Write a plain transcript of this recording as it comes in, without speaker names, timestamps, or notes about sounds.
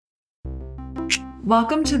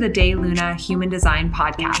Welcome to the De Luna Human Design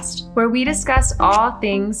Podcast, where we discuss all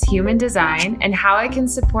things human design and how it can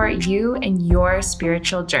support you in your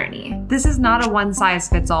spiritual journey. This is not a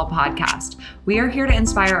one-size-fits-all podcast. We are here to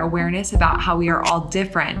inspire awareness about how we are all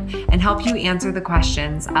different and help you answer the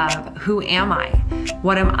questions of who am I?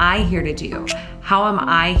 What am I here to do? How am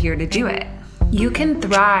I here to do it? You can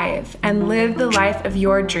thrive and live the life of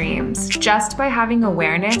your dreams just by having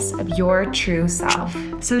awareness of your true self.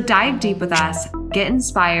 So dive deep with us, get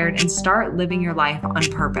inspired, and start living your life on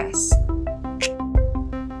purpose.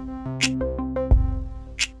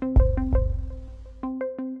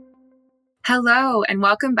 Hello, and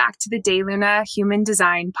welcome back to the De Luna Human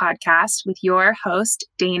Design Podcast with your host,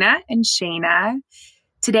 Dana and Shayna.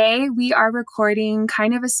 Today, we are recording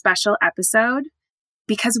kind of a special episode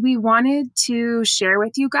because we wanted to share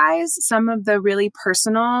with you guys some of the really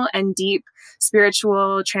personal and deep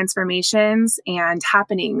spiritual transformations and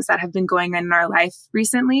happenings that have been going on in our life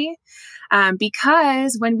recently.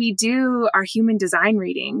 Because when we do our human design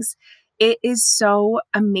readings, it is so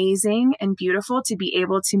amazing and beautiful to be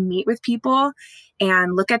able to meet with people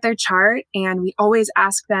and look at their chart. And we always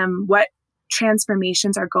ask them what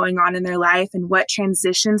transformations are going on in their life and what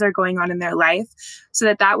transitions are going on in their life,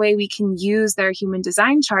 so that way we can use their human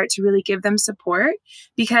design chart to really give them support,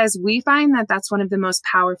 because we find that that's one of the most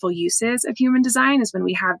powerful uses of human design is when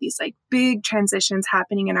we have these like big transitions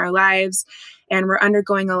happening in our lives and we're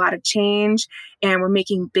undergoing a lot of change and we're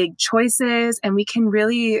making big choices, and we can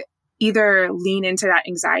really either lean into that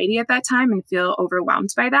anxiety at that time and feel overwhelmed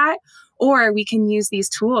by that, or we can use these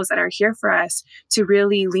tools that are here for us to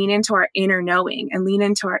really lean into our inner knowing and lean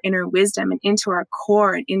into our inner wisdom and into our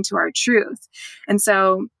core and into our truth. And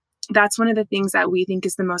so that's one of the things that we think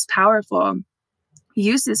is the most powerful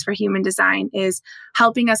uses for human design, is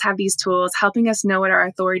helping us have these tools, helping us know what our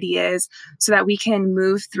authority is so that we can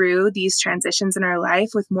move through these transitions in our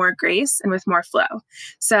life with more grace and with more flow.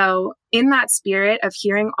 So in that spirit of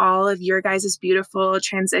hearing all of your guys' beautiful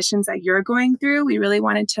transitions that you're going through, we really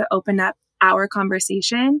wanted to open up our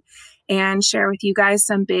conversation and share with you guys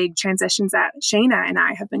some big transitions that Shayna and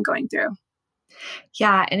I have been going through.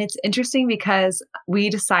 Yeah, and it's interesting because we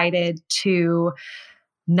decided to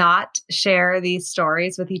not share these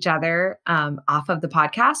stories with each other off of the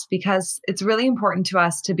podcast, because it's really important to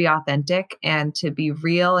us to be authentic and to be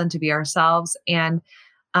real and to be ourselves. And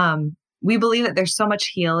we believe that there's so much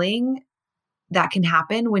healing that can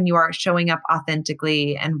happen when you are showing up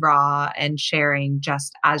authentically and raw and sharing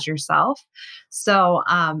just as yourself. So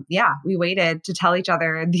we waited to tell each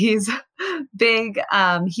other these big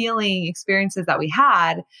healing experiences that we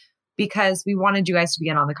had, because we wanted you guys to be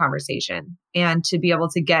in on the conversation and to be able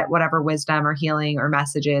to get whatever wisdom or healing or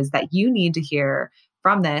messages that you need to hear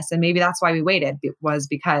from this. And maybe that's why we waited, was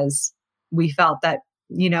because we felt that,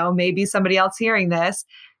 maybe somebody else hearing this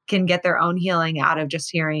can get their own healing out of just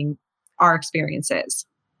hearing our experiences.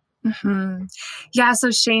 Mm-hmm. Yeah. So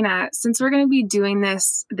Shayna, since we're going to be doing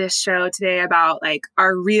this show today about like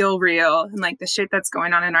our real and like the shit that's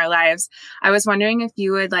going on in our lives, I was wondering if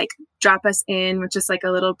you would like drop us in with just like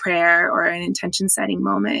a little prayer or an intention setting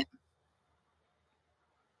moment.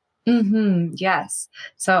 Yes.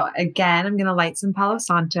 So again, I'm going to light some Palo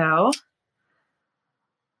Santo.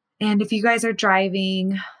 And if you guys are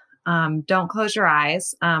driving, don't close your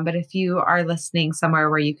eyes. But if you are listening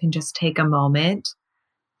somewhere where you can just take a moment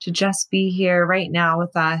to just be here right now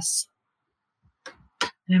with us.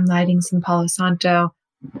 And I'm lighting some Palo Santo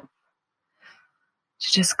to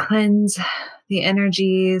just cleanse the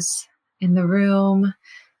energies in the room,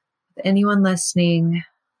 with anyone listening,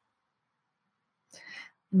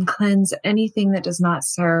 and cleanse anything that does not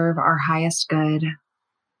serve our highest good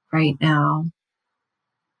right now.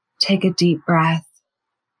 Take a deep breath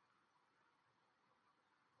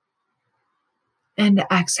and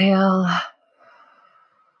exhale.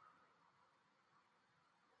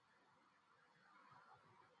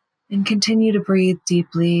 And continue to breathe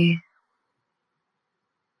deeply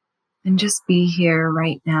and just be here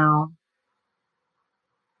right now,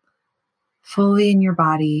 fully in your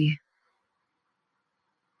body,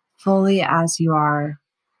 fully as you are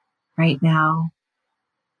right now.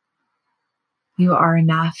 You are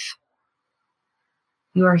enough.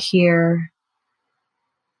 You are here.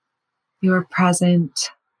 You are present.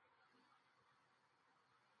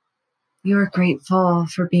 You are grateful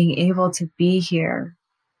for being able to be here,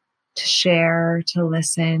 to share, to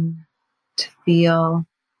listen, to feel.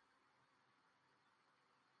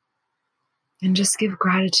 And just give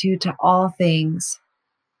gratitude to all things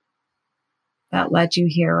that led you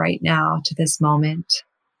here right now to this moment.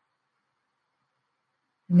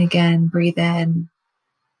 And again, breathe in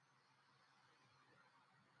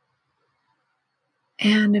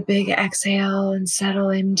And a big exhale and settle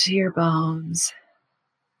into your bones.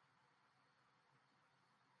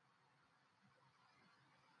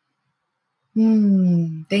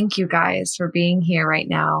 Thank you guys for being here right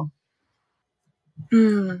now.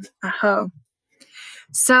 Aho.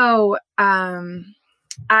 So,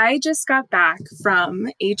 I just got back from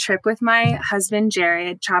a trip with my husband,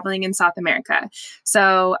 Jared, traveling in South America.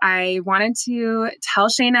 So I wanted to tell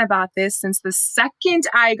Shayna about this since the second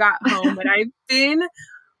I got home, but I've been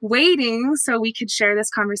waiting so we could share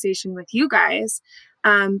this conversation with you guys.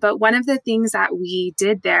 But one of the things that we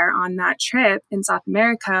did there on that trip in South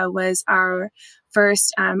America was our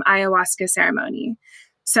first ayahuasca ceremony.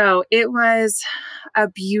 So it was a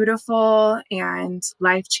beautiful and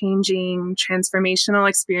life-changing, transformational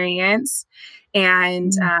experience.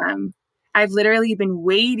 And I've literally been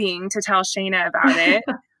waiting to tell Shayna about it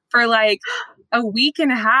for like a week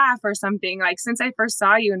and a half or something, like since I first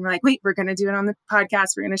saw you, and we're like, wait, we're going to do it on the podcast.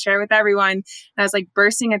 We're going to share it with everyone. And I was like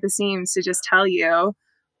bursting at the seams to just tell you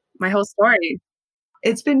my whole story.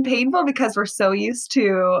 It's been painful because we're so used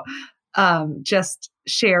to just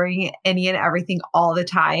sharing any and everything all the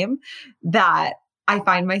time that I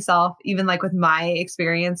find myself, even like with my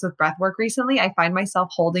experience with breath work recently, I find myself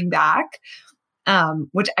holding back,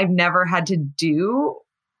 which I've never had to do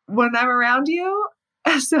when I'm around you.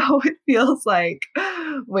 So it feels like,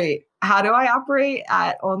 wait, how do I operate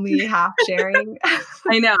at only half sharing?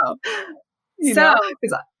 I know.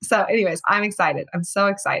 So anyways, I'm excited. I'm so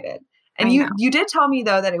excited. And you did tell me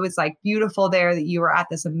though that it was like beautiful there, that you were at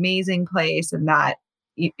this amazing place and that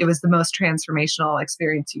it was the most transformational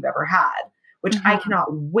experience you've ever had, which I cannot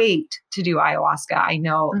wait to do ayahuasca. I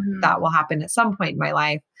know that will happen at some point in my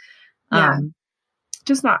life.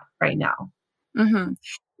 Just not right now.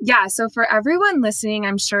 Yeah. So for everyone listening,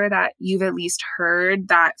 I'm sure that you've at least heard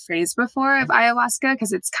that phrase before of ayahuasca,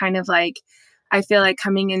 because it's kind of like, I feel like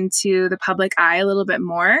coming into the public eye a little bit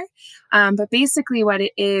more. But basically what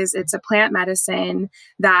it is, it's a plant medicine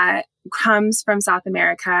that comes from South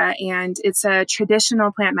America, and it's a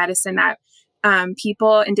traditional plant medicine that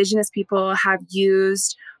indigenous people have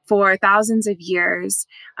used for thousands of years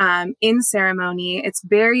in ceremony. It's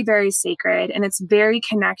very, very sacred, and it's very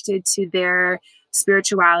connected to their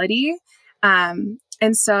spirituality. And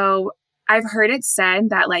so I've heard it said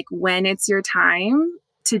that like when it's your time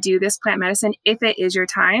to do this plant medicine, if it is your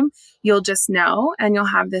time, you'll just know, and you'll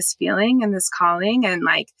have this feeling and this calling. And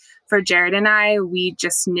like for Jared and I, we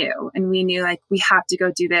just knew, and we knew like, we have to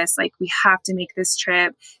go do this. Like we have to make this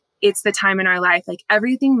trip. It's the time in our life. Like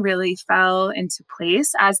everything really fell into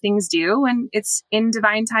place, as things do when it's in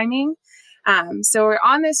divine timing. So we're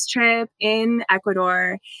on this trip in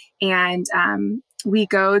Ecuador, and we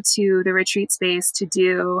go to the retreat space to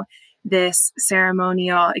do this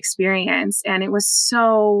ceremonial experience. And it was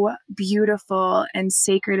so beautiful and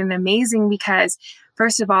sacred and amazing because,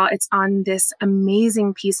 first of all, it's on this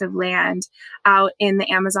amazing piece of land out in the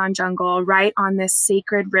Amazon jungle, right on this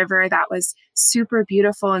sacred river that was super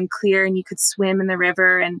beautiful and clear, and you could swim in the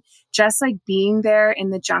river. And just like being there in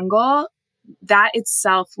the jungle, that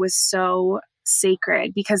itself was so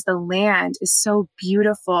sacred because the land is so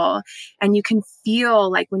beautiful, and you can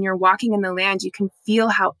feel like when you're walking in the land, you can feel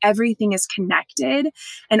how everything is connected,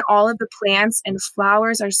 and all of the plants and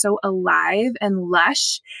flowers are so alive and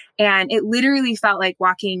lush. And it literally felt like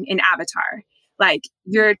walking in Avatar. Like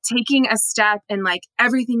you're taking a step and like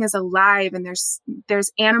everything is alive, and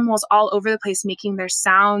there's animals all over the place making their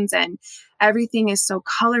sounds, and everything is so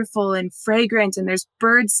colorful and fragrant, and there's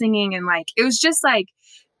birds singing, and like it was just like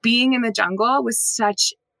being in the jungle was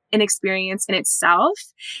such an experience in itself.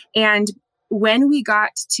 And when we got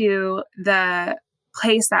to the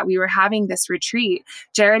place that we were having this retreat,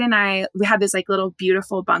 Jared and I, we had this like little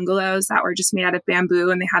beautiful bungalows that were just made out of bamboo,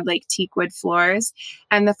 and they had like teak wood floors.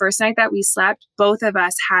 And the first night that we slept, both of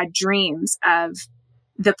us had dreams of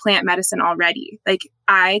the plant medicine already. Like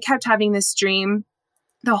I kept having this dream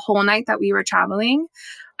the whole night that we were traveling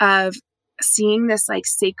of seeing this like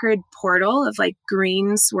sacred portal of like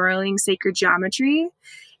green swirling sacred geometry.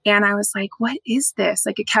 And I was like, what is this?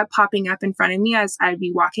 Like it kept popping up in front of me as I'd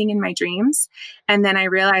be walking in my dreams. And then I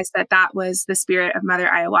realized that that was the spirit of Mother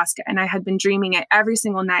Ayahuasca. And I had been dreaming it every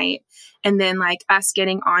single night. And then like us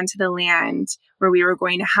getting onto the land where we were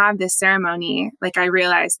going to have this ceremony, like I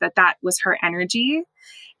realized that that was her energy.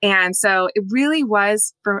 And so it really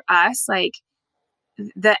was for us, like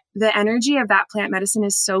the energy of that plant medicine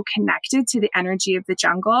is so connected to the energy of the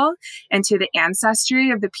jungle and to the ancestry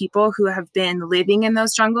of the people who have been living in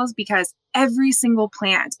those jungles, because every single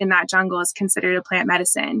plant in that jungle is considered a plant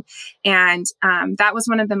medicine. And that was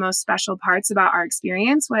one of the most special parts about our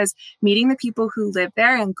experience, was meeting the people who live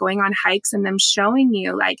there and going on hikes and them showing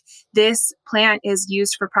you like, this plant is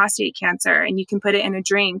used for prostate cancer and you can put it in a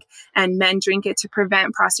drink and men drink it to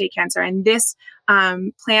prevent prostate cancer. And this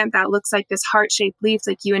plant that looks like this heart-shaped leaf,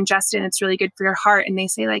 like you ingest it and it's really good for your heart. And they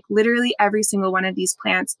say like literally every single one of these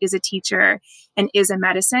plants is a teacher and is a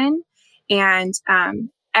medicine. And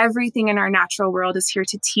everything in our natural world is here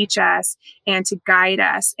to teach us and to guide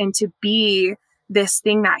us and to be this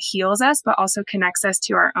thing that heals us, but also connects us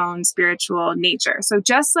to our own spiritual nature. So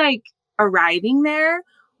just like arriving there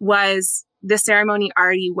was, the ceremony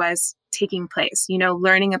already was taking place, you know,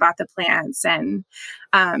 learning about the plants.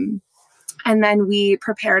 And then we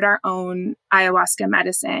prepared our own ayahuasca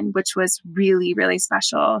medicine, which was really, really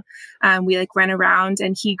special. We like went around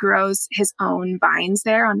and he grows his own vines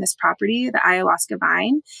there on this property, the ayahuasca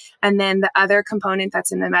vine. And then the other component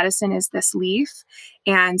that's in the medicine is this leaf.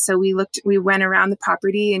 And so we went around the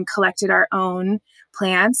property and collected our own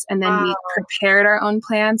plants. And then we prepared our own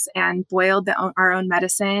plants and boiled our own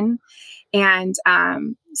medicine. And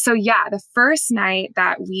so yeah, the first night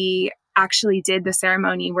that we actually did the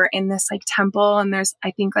ceremony, we're in this like temple and there's,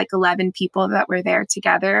 I think, like 11 people that were there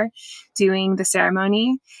together doing the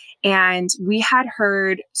ceremony. And we had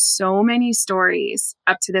heard so many stories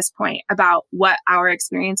up to this point about what our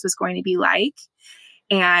experience was going to be like.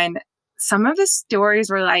 And some of the stories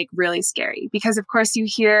were like really scary because of course you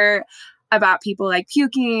hear about people like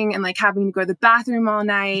puking and like having to go to the bathroom all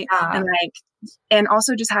night and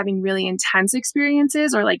also just having really intense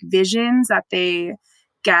experiences or like visions that they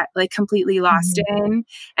get like completely lost in.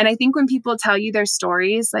 And I think when people tell you their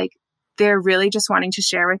stories, like they're really just wanting to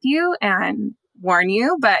share with you and warn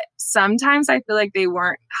you. But sometimes I feel like they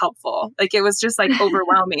weren't helpful. Like it was just like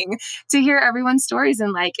overwhelming to hear everyone's stories.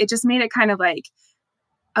 And like, it just made it kind of like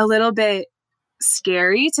a little bit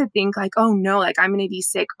scary to think like, oh no, like I'm going to be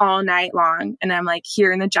sick all night long. And I'm like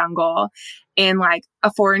here in the jungle in like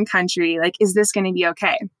a foreign country. Like, is this going to be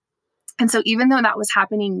okay? And so even though that was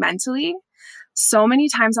happening mentally, so many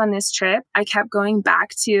times on this trip, I kept going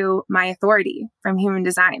back to my authority from human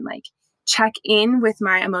design, like check in with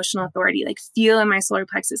my emotional authority, like feel in my solar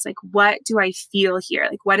plexus, like what do I feel here?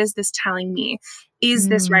 Like, what is this telling me? Is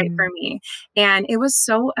this right for me? And it was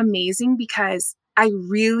so amazing because I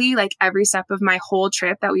really, like every step of my whole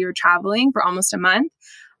trip that we were traveling for almost a month,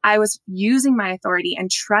 I was using my authority and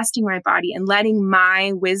trusting my body and letting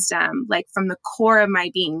my wisdom, like from the core of my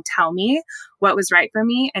being, tell me what was right for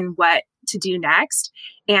me and what to do next.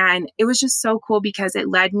 And it was just so cool because it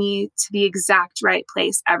led me to the exact right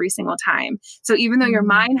place every single time. So even though your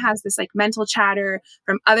mind has this like mental chatter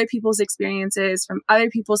from other people's experiences, from other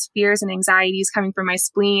people's fears and anxieties coming from my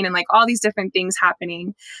spleen and like all these different things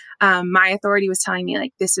happening, my authority was telling me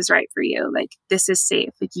like, this is right for you. Like, this is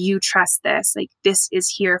safe. Like, you trust this. Like, this is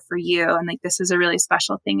here for you. And like, this is a really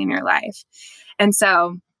special thing in your life. And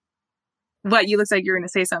so what, you look like you're going to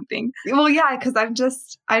say something. Well, yeah, because I'm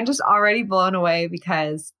just already blown away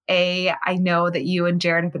because I know that you and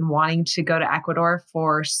Jared have been wanting to go to Ecuador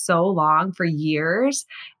for so long, for years.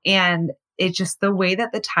 And it's just the way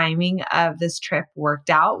that the timing of this trip worked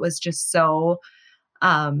out was just so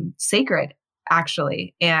sacred,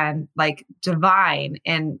 actually, and like divine.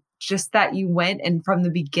 And just that you went and from the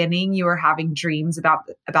beginning, you were having dreams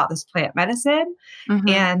about this plant medicine.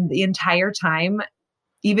 And the entire time,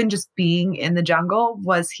 even just being in the jungle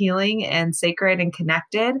was healing and sacred and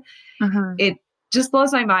connected. It just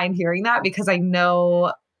blows my mind hearing that because I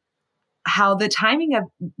know how the timing of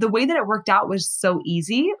the way that it worked out was so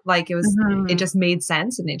easy. Like it was, it just made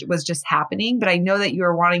sense and it was just happening. But I know that you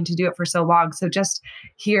were wanting to do it for so long. So just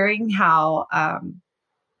hearing how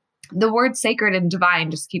the words sacred and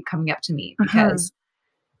divine just keep coming up to me because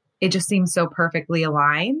it just seems so perfectly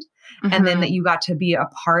aligned. And then that you got to be a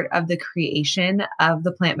part of the creation of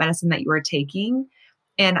the plant medicine that you were taking.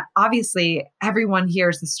 And obviously everyone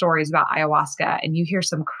hears the stories about ayahuasca and you hear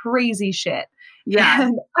some crazy shit. Yeah.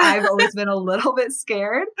 And I've always been a little bit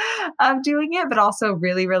scared of doing it, but also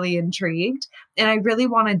really, really intrigued. And I really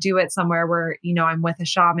want to do it somewhere where, you know, I'm with a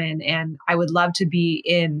shaman and I would love to be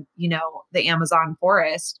in, you know, the Amazon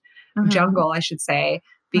forest, jungle, I should say,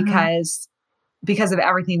 because of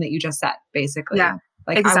everything that you just said, basically. Yeah.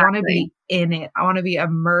 Like exactly. I want to be in it. I want to be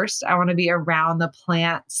immersed. I want to be around the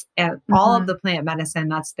plants and all of the plant medicine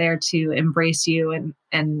that's there to embrace you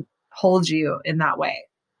and hold you in that way.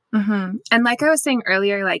 And like I was saying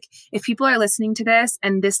earlier, like if people are listening to this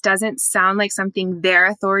and this doesn't sound like something their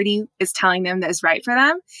authority is telling them that is right for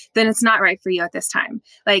them, then it's not right for you at this time.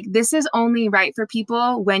 Like this is only right for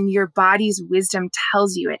people when your body's wisdom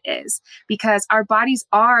tells you it is, because our bodies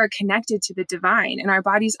are connected to the divine and our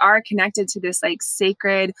bodies are connected to this like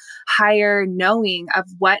sacred, higher knowing of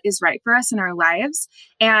what is right for us in our lives.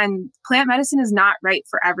 And plant medicine is not right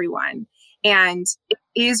for everyone. And it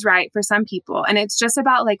is right for some people. And it's just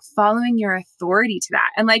about like following your authority to that.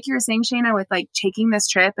 And like you were saying, Shayna, with like taking this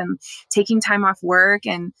trip and taking time off work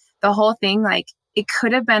and the whole thing, like it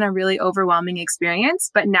could have been a really overwhelming experience.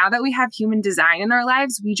 But now that we have human design in our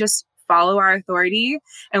lives, we just follow our authority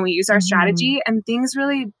and we use our strategy and things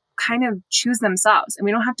really kind of choose themselves. And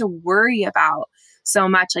we don't have to worry about so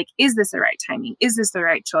much like, is this the right timing? Is this the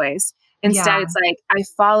right choice? Instead, it's like I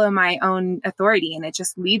follow my own authority and it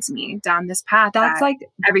just leads me down this path that like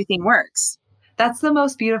everything works. That's the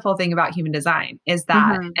most beautiful thing about human design is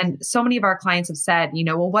that, and so many of our clients have said,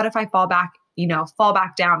 well, what if I fall back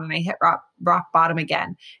down and I hit rock bottom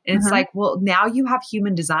again? And it's like, well, now you have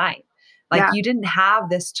human design. Like you didn't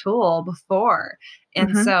have this tool before.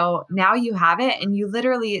 And so now you have it and you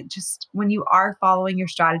literally just, when you are following your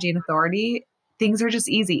strategy and authority, things are just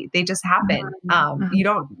easy. They just happen. You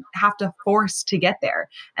don't have to force to get there.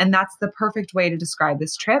 And that's the perfect way to describe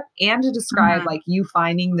this trip and to describe like you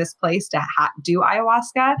finding this place to do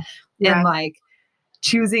ayahuasca and like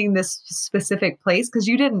choosing this specific place because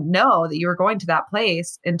you didn't know that you were going to that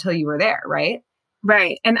place until you were there, right?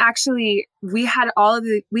 Right. And actually, we have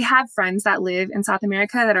friends that live in South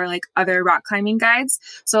America that are like other rock climbing guides.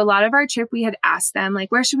 So a lot of our trip, we had asked them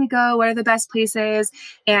like, where should we go? What are the best places?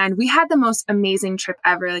 And we had the most amazing trip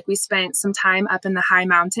ever. Like we spent some time up in the high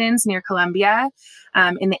mountains near Colombia,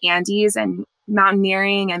 in the Andes and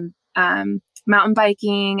mountaineering and, mountain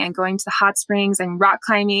biking and going to the hot springs and rock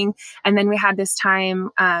climbing. And then we had this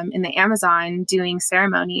time in the Amazon doing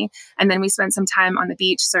ceremony. And then we spent some time on the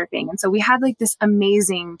beach surfing. And so we had like this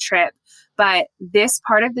amazing trip. But this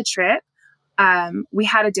part of the trip, we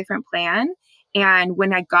had a different plan. And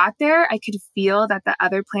when I got there, I could feel that the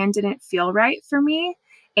other plan didn't feel right for me.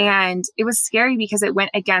 And it was scary because it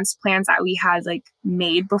went against plans that we had like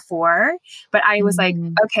made before. But I was like,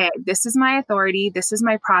 okay, this is my authority. This is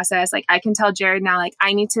my process. Like I can tell Jared now, like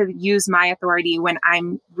I need to use my authority when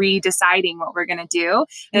I'm redeciding what we're going to do.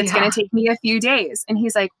 And it's going to take me a few days. And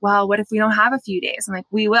he's like, well, what if we don't have a few days? I'm like,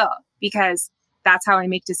 we will, because that's how I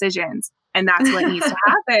make decisions. And that's what needs to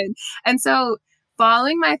happen. And so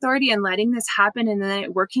following my authority and letting this happen and then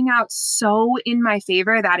it working out so in my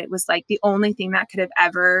favor that it was like the only thing that could have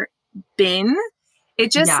ever been,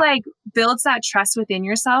 it just like builds that trust within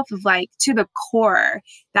yourself of like to the core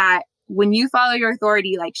that when you follow your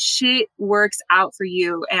authority, like shit works out for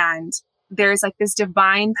you. And there's like this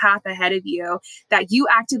divine path ahead of you that you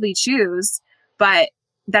actively choose, but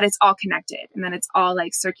that it's all connected and that it's all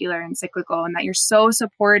like circular and cyclical and that you're so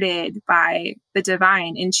supported by the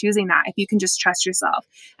divine in choosing that. If you can just trust yourself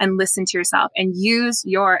and listen to yourself and use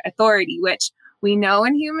your authority, which we know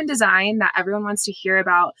in human design that everyone wants to hear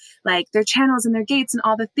about like their channels and their gates and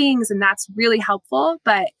all the things. And that's really helpful.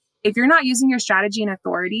 But if you're not using your strategy and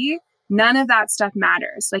authority, none of that stuff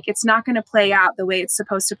matters. Like it's not going to play out the way it's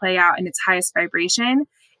supposed to play out in its highest vibration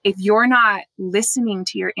if you're not listening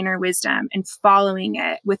to your inner wisdom and following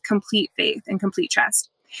it with complete faith and complete trust.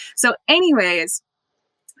 So anyways,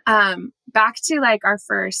 back to like our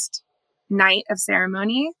first night of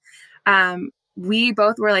ceremony, we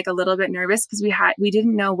both were like a little bit nervous because we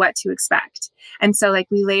didn't know what to expect. And so like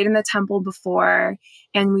we laid in the temple before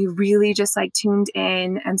and we really just like tuned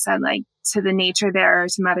in and said like to the nature there,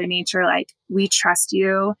 to Mother Nature, like we trust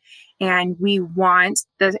you. And we want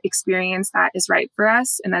the experience that is right for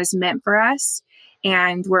us and that is meant for us.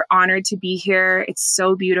 And we're honored to be here. It's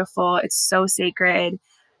so beautiful. It's so sacred.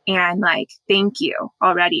 And like, thank you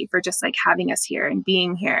already for just like having us here and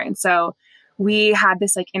being here. And so we had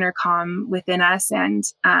this like intercom within us and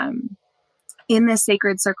in this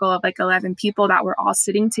sacred circle of like 11 people that were all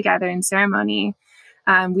sitting together in ceremony.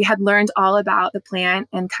 We had learned all about the plant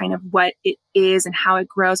and kind of what it is and how it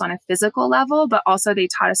grows on a physical level, but also they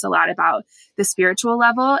taught us a lot about the spiritual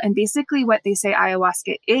level. And basically what they say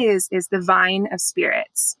ayahuasca is the vine of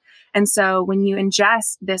spirits. And so when you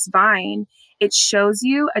ingest this vine, it shows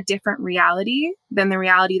you a different reality than the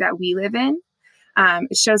reality that we live in.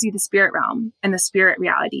 It shows you the spirit realm and the spirit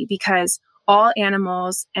reality because all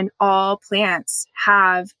animals and all plants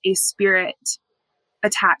have a spirit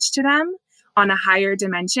attached to them on a higher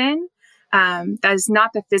dimension. That is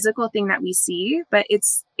not the physical thing that we see, but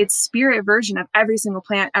it's spirit version of every single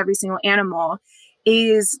plant, every single animal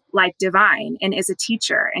is like divine and is a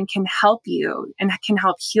teacher and can help you and can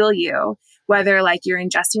help heal you, whether like you're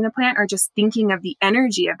ingesting the plant or just thinking of the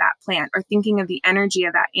energy of that plant or thinking of the energy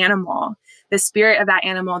of that animal. The spirit of that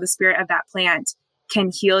animal, the spirit of that plant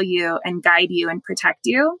can heal you and guide you and protect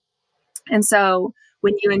you. And so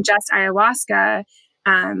when you ingest ayahuasca,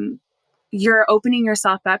 you're opening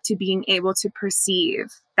yourself up to being able to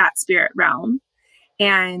perceive that spirit realm.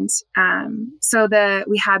 And so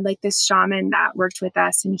we had like this shaman that worked with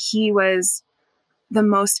us, and he was the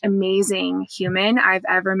most amazing human I've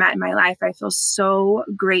ever met in my life. I feel so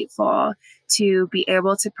grateful to be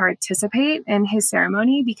able to participate in his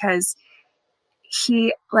ceremony, because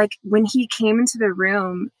he, like, when he came into the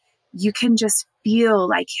room, you can just feel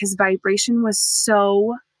like his vibration was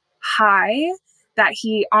so high that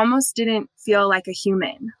he almost didn't feel like a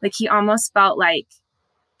human. Like, he almost felt like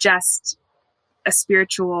just a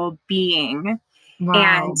spiritual being.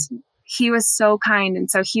 Wow. And he was so kind. And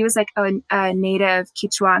so he was like a native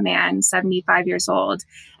Quechua man, 75 years old.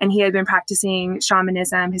 And he had been practicing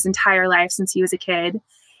shamanism his entire life since he was a kid.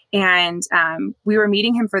 And we were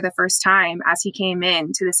meeting him for the first time as he came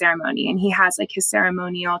in to the ceremony. And he has like his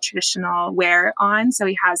ceremonial traditional wear on. So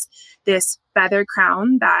he has this feather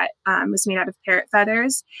crown that was made out of parrot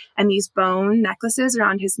feathers, and these bone necklaces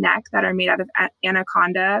around his neck that are made out of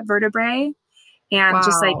anaconda vertebrae. And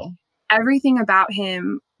just like everything about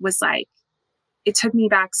him was like, it took me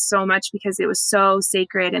back so much because it was so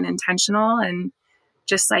sacred and intentional and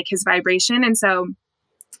just like his vibration. And so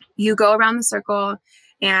you go around the circle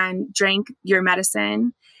and drank your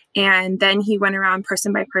medicine. And then he went around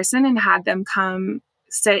person by person and had them come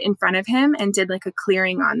sit in front of him and did like a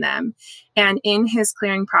clearing on them. And in his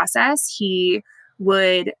clearing process, he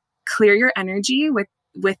would clear your energy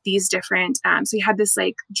with these different, so he had this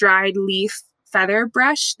like dried leaf feather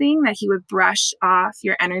brush thing that he would brush off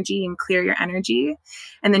your energy and clear your energy.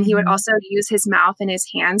 And then he would also use his mouth and his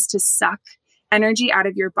hands to suck energy out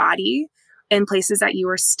of your body in places that you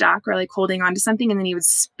were stuck or like holding on to something. And then he would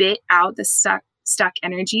spit out the stuck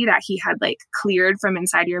energy that he had like cleared from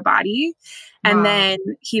inside your body. And then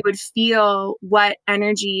he would feel what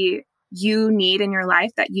energy you need in your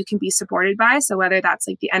life that you can be supported by. So whether that's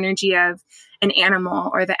like the energy of an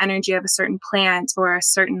animal or the energy of a certain plant or a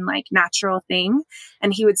certain like natural thing.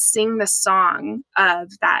 And he would sing the song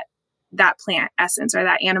of that plant essence or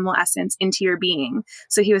that animal essence into your being.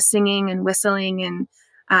 So he was singing and whistling,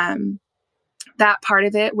 and that part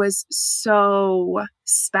of it was so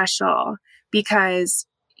special because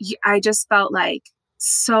I just felt like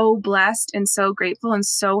so blessed and so grateful and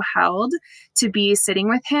so held to be sitting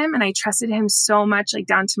with him. And I trusted him so much, like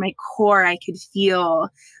down to my core. I could feel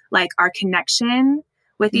like our connection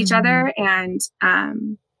with each other. And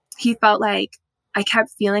he felt like, I kept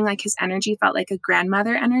feeling like his energy felt like a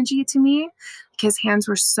grandmother energy to me. Like his hands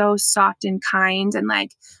were so soft and kind. And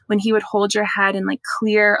like when he would hold your head and like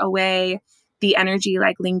clear away the energy,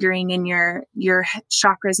 like lingering in your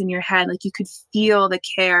chakras in your head, like you could feel the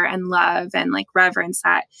care and love and like reverence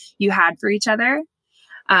that you had for each other.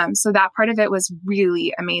 So that part of it was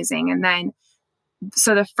really amazing. And then,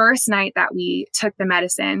 so the first night that we took the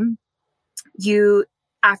medicine,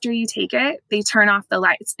 after you take it, they turn off the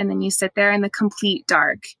lights, and then you sit there in the complete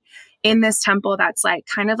dark in this temple that's like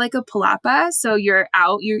kind of like a palapa. So you're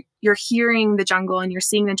out, you're hearing the jungle and you're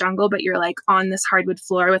seeing the jungle, but you're like on this hardwood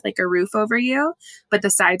floor with like a roof over you, but the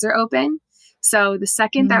sides are open. So the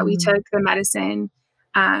second that we took the medicine,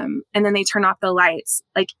 and then they turn off the lights,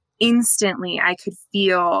 like instantly I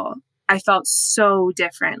felt so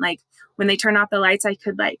different. Like when they turn off the lights, I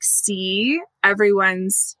could like see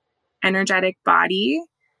everyone's energetic body,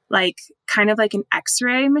 like kind of like an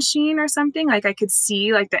X-ray machine or something. Like I could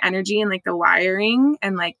see like the energy and like the wiring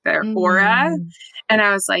and like their aura. And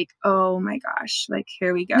I was like, oh my gosh, like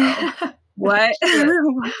here we go. What's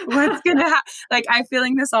gonna happen? Like I'm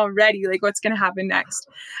feeling this already. Like what's gonna happen next?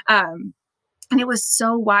 And it was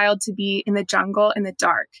so wild to be in the jungle in the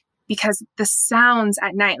dark, because the sounds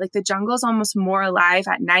at night, like the jungle is almost more alive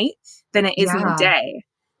at night than it is in the day.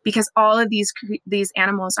 Because all of these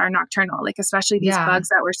animals are nocturnal, like especially these bugs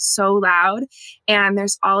that were so loud. And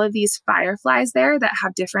there's all of these fireflies there that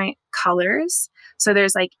have different colors. So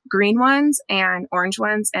there's like green ones and orange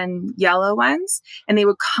ones and yellow ones. And they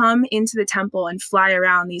would come into the temple and fly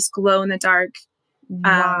around these glow in the dark.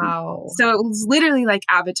 Wow. So it was literally like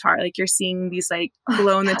Avatar, like you're seeing these like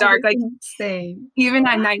glow in the dark, like insane. Even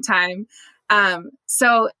at nighttime.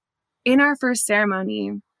 So in our first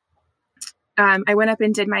ceremony, I went up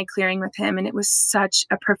and did my clearing with him, and it was such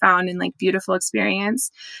a profound and like beautiful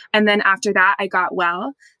experience. And then after that, I got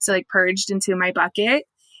well. So like purged into my bucket,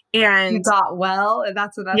 and you got well.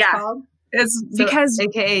 That's what that's called. It's So, because,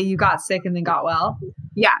 AKA you got sick and then got well.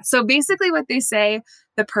 yeah. So basically what they say,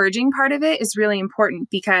 the purging part of it is really important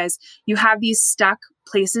because you have these stuck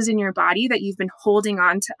places in your body that you've been holding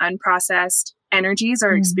on to unprocessed energies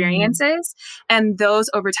or experiences. And those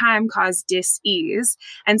over time cause dis-ease.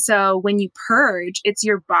 And so when you purge, it's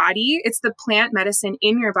your body, it's the plant medicine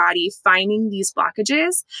in your body finding these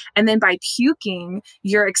blockages. And then by puking,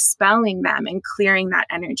 you're expelling them and clearing that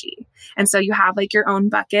energy. And so you have like your own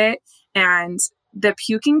bucket, and the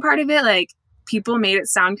puking part of it, like, people made it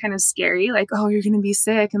sound kind of scary, like, oh, you're going to be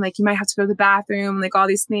sick and like you might have to go to the bathroom, like all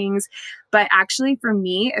these things. But actually for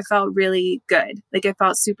me, it felt really good. Like it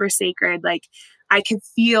felt super sacred. Like I could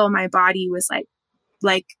feel my body was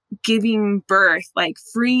like giving birth, like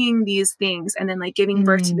freeing these things and then like giving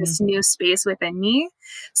birth to this new space within me.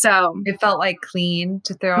 So it felt like clean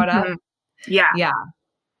to throw it up. Yeah. Yeah.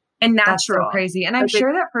 And natural. That's so crazy. And I'm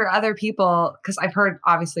sure that for other people, because I've heard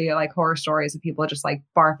obviously like horror stories of people just like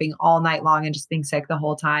barfing all night long and just being sick the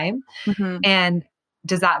whole time. And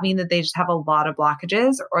does that mean that they just have a lot of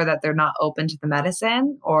blockages or that they're not open to the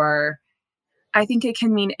medicine? Or I think it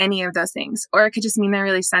can mean any of those things, or it could just mean they're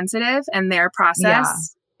really sensitive and their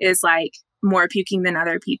process is like more puking than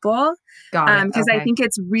other people. Because I think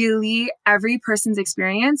it's really every person's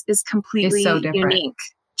experience is completely unique.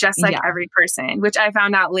 Just like every person, which I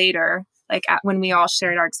found out later, like when we all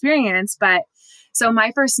shared our experience. But so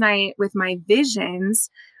my first night with my visions,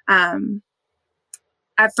 at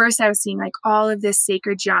first I was seeing like all of this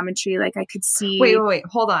sacred geometry. Like I could see. Wait,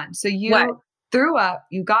 hold on. So you threw up,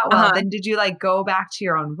 you got well. Then did you like go back to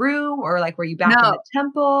your own room, or like were you back in the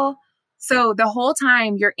temple? So the whole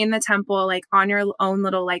time you're in the temple, like on your own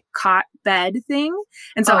little like cot bed thing.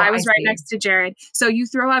 And so I was right next to Jared. So you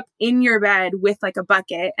throw up in your bed with like a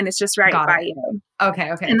bucket and it's just right by you. Okay.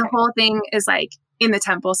 And the whole thing is like in the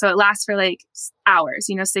temple. So it lasts for like hours,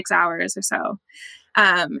 6 hours or so.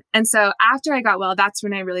 And so after I got well, that's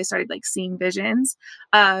when I really started like seeing visions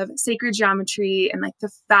of sacred geometry and like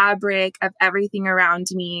the fabric of everything around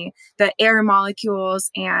me, the air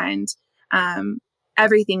molecules, and,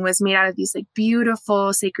 everything was made out of these like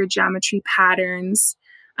beautiful sacred geometry patterns,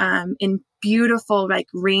 in beautiful like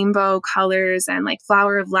rainbow colors and like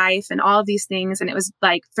flower of life and all of these things. And it was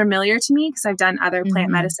like familiar to me because I've done other plant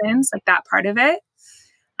medicines, like that part of it.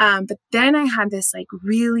 But then I had this like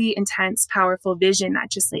really intense, powerful vision that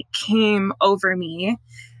just like came over me.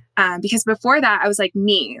 Because before that, I was like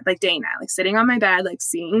me, like Dana, like sitting on my bed, like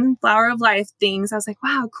seeing flower of life things. I was like,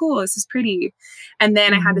 wow, cool. This is pretty. And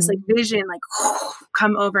then I had this like vision, like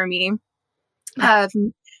come over me of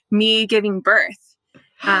me giving birth,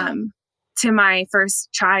 to my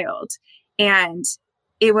first child. And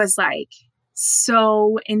it was like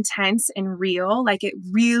so intense and real. Like it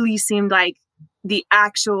really seemed like the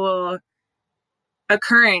actual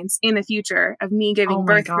occurrence in the future of me giving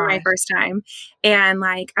birth for my first time. And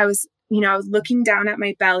like I was looking down at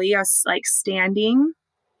my belly. I was like standing,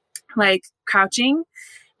 like crouching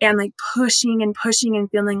and like pushing and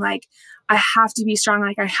feeling like I have to be strong,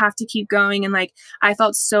 like I have to keep going. And like I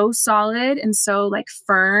felt so solid and so like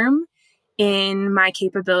firm in my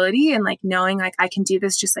capability and like knowing like I can do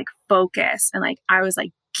this, just like focus. And like I was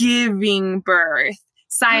like giving birth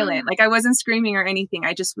silent, like I wasn't screaming or anything.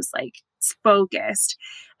 I just was like focused.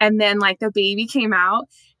 And then like the baby came out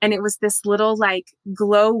and it was this little like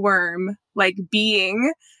glowworm like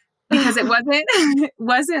being, because it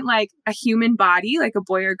wasn't like a human body, like a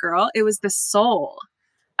boy or girl. It was the soul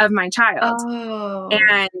of my child.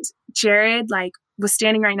 And Jared like was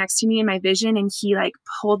standing right next to me in my vision, and he like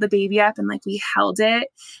pulled the baby up and like we held it.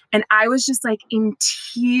 And I was just like in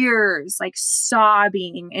tears, like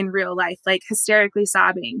sobbing in real life, like hysterically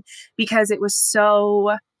sobbing, because it was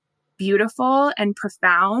so beautiful and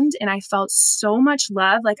profound. And I felt so much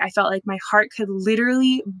love. Like I felt like my heart could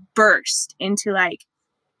literally burst into like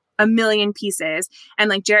a million pieces. And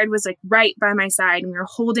like Jared was like right by my side, and we were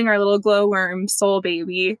holding our little glowworm soul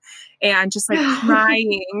baby and just like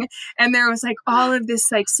crying. And there was like all of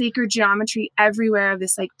this like sacred geometry everywhere of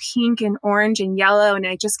this like pink and orange and yellow. And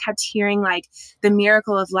I just kept hearing like the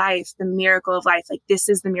miracle of life, the miracle of life. Like this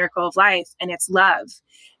is the miracle of life, and it's love.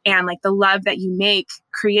 And like the love that you make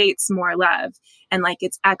creates more love, and like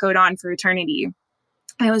it's echoed on for eternity.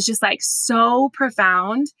 And it was just like so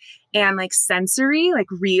profound and like sensory, like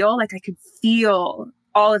real, like I could feel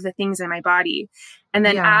all of the things in my body. And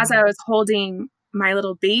then as I was holding my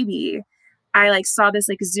little baby, I like saw this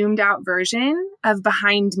like zoomed out version of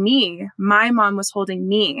behind me. My mom was holding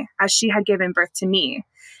me as she had given birth to me.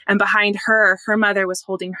 And behind her, her mother was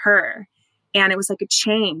holding her. And it was like a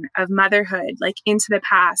chain of motherhood, like into the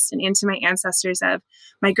past and into my ancestors, of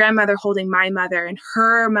my grandmother holding my mother and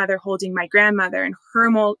her mother holding my grandmother and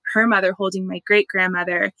her mother holding my great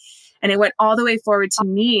grandmother. And it went all the way forward to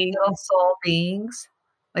me. Little soul beings,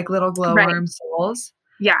 like little Right. glowworm souls.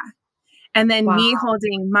 Yeah. And then Wow. me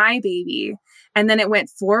holding my baby. And then it went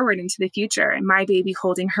forward into the future, and my baby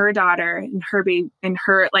holding her daughter and her baby and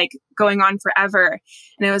her, like, going on forever.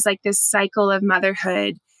 And it was like this cycle of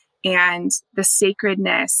motherhood and the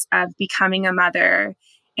sacredness of becoming a mother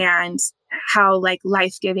and how like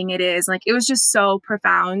life-giving it is. Like, it was just so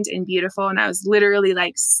profound and beautiful. And I was literally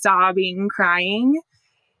like sobbing, crying.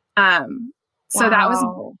 So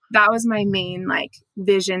Wow. that was my main like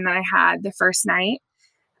vision that I had the first night.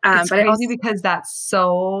 It's But I crazy also, because that's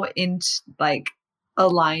so like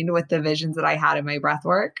aligned with the visions that I had in my breath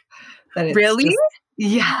work that it's really, just,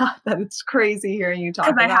 yeah, that it's crazy hearing you talk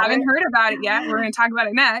because I about haven't it. heard about it yet. We're going to talk about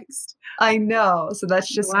it next. I know. So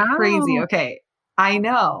that's just crazy. Wow. Okay. I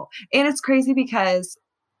know. And it's crazy because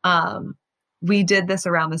um we did this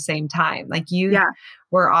around the same time. Like you Yeah.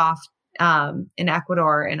 were off in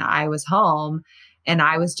Ecuador and I was home and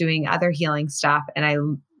I was doing other healing stuff and I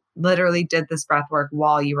literally did this breath work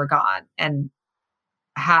while you were gone and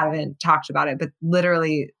haven't talked about it, but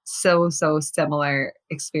literally so similar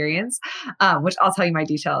experience, which I'll tell you my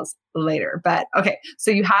details later. But okay,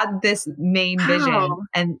 so you had this main vision, Wow.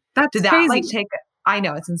 and That's did that like crazy. take? I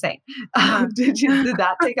know it's insane. Uh-huh. Did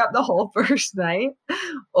that take up the whole first night,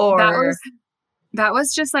 That or was that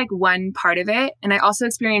was just like one part of it. And I also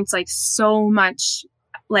experienced like so much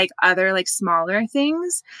like other like smaller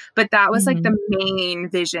things, but that was like Mhm. the main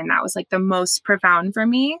vision that was like the most profound for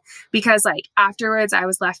me, because like afterwards I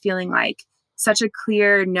was left feeling like such a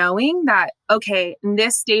clear knowing that, okay, in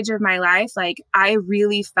this stage of my life, like I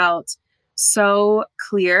really felt so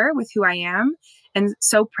clear with who I am and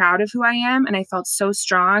so proud of who I am, and I felt so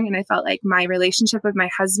strong, and I felt like my relationship with my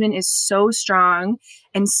husband is so strong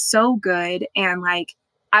and so good. And like,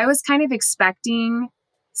 I was kind of expecting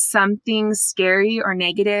something scary or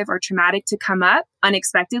negative or traumatic to come up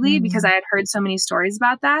unexpectedly because I Mhm. had heard so many stories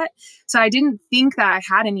about that. So I didn't think that I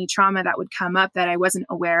had any trauma that would come up that I wasn't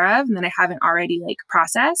aware of and that I haven't already like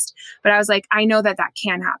processed. But I was like, I know that that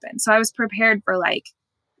can happen. So I was prepared for like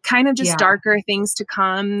kind of just Yeah. darker things to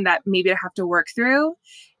come that maybe I have to work through.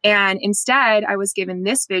 And instead, I was given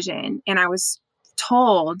this vision, and I was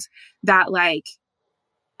told that like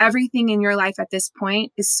everything in your life at this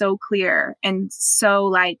point is so clear and so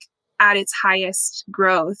like at its highest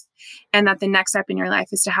growth, and that the next step in your life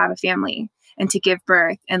is to have a family and to give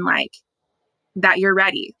birth, and like that you're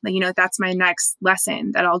ready. Like, you know, that's my next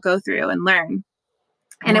lesson that I'll go through and learn.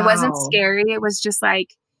 And it wasn't Wow. scary. It was just like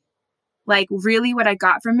really what I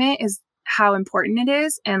got from it is how important it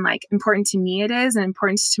is, and like important to me it is, and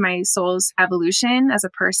important to my soul's evolution as a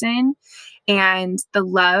person, and the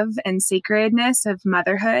love and sacredness of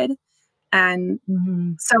motherhood. And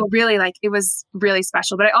Mhm. so really like it was really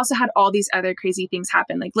special. But I also had all these other crazy things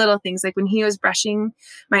happen, like little things, like when he was brushing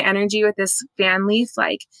my energy with this fan leaf,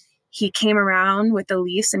 like he came around with the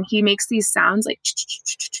leaves and he makes these sounds like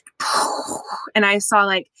and I saw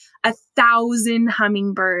like 1,000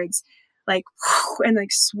 hummingbirds like and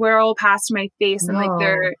like swirl past my face, and like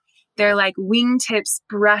Whoa. their like wingtips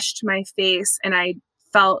brushed my face, and I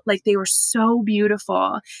felt like they were so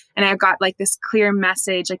beautiful. And I got like this clear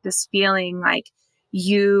message, like this feeling like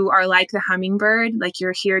you are like the hummingbird, like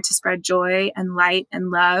you're here to spread joy and light and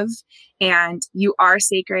love, and you are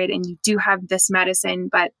sacred, and you do have this medicine,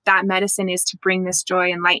 but that medicine is to bring this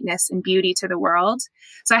joy and lightness and beauty to the world.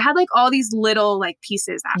 So I had like all these little like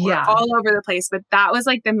pieces that were Yeah. all over the place, but that was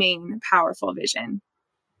like the main powerful vision.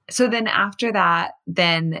 So then after that,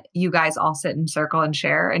 then you guys all sit in circle and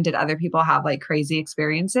share. And did other people have like crazy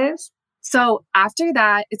experiences? So after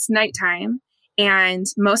that, it's nighttime. And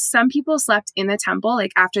some people slept in the temple,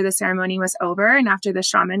 like after the ceremony was over and after the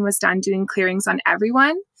shaman was done doing clearings on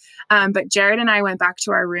everyone. But Jared and I went back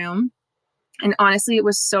to our room. And honestly, it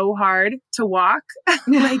was so hard to walk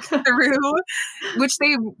like through, which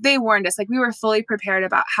they warned us, like we were fully prepared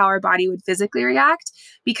about how our body would physically react,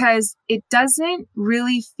 because it doesn't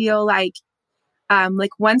really feel like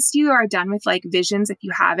once you are done with like visions, if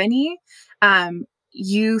you have any,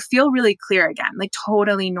 you feel really clear again, like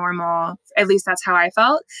totally normal. At least that's how I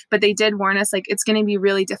felt. But they did warn us, like, it's going to be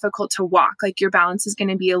really difficult to walk. Like your balance is going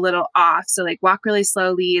to be a little off. So like walk really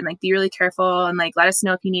slowly and like be really careful, and like let us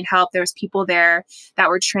know if you need help. There was people there that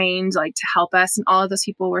were trained like to help us. And all of those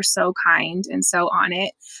people were so kind and so on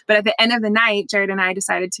it. But at the end of the night, Jared and I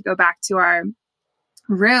decided to go back to our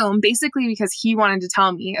room, basically because he wanted to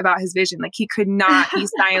tell me about his vision. Like he could not be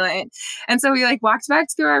silent. And so we like walked back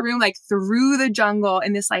to our room, like through the jungle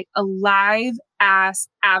in this like alive ass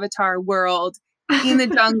Avatar world in the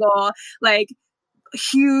jungle, like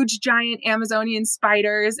huge giant Amazonian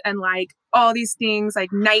spiders and like all these things like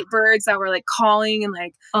night birds that were like calling and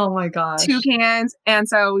like, oh my gosh, toucans. And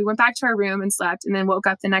so we went back to our room and slept and then woke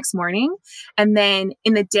up the next morning. And then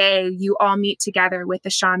in the day, you all meet together with the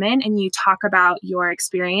shaman and you talk about your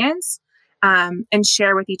experience and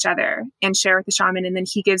share with each other and share with the shaman. And then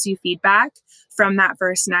he gives you feedback from that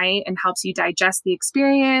first night and helps you digest the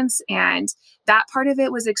experience. And that part of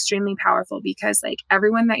it was extremely powerful because like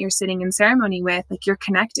everyone that you're sitting in ceremony with, like you're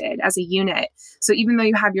connected as a unit. So even though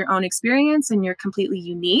you have your own experience and you're completely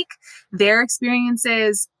unique, their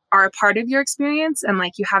experiences are a part of your experience. And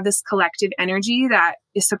like you have this collective energy that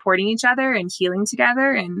is supporting each other and healing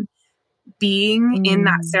together and being in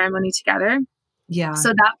that ceremony together. Yeah. So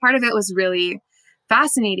that part of it was really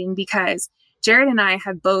fascinating because Jared and I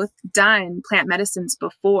had both done plant medicines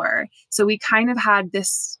before. So we kind of had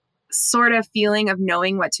this sort of feeling of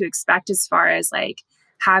knowing what to expect as far as like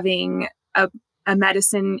having a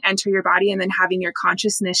medicine enter your body and then having your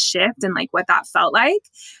consciousness shift and like what that felt like.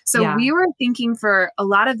 So we were thinking for a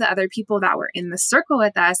lot of the other people that were in the circle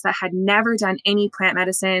with us that had never done any plant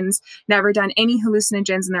medicines, never done any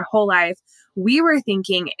hallucinogens in their whole life, we were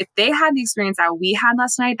thinking if they had the experience that we had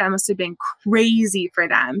last night, that must have been crazy for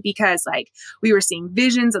them because like we were seeing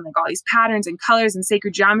visions and like all these patterns and colors and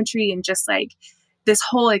sacred geometry and just like this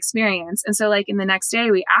whole experience. And so like in the next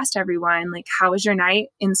day, we asked everyone, like, how was your night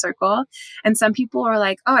in circle? And some people were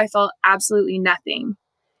like, oh, I felt absolutely nothing.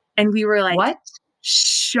 And we were like, what?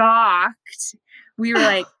 Shocked. We were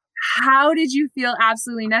like, how did you feel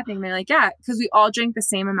absolutely nothing? They're like, yeah, because we all drank the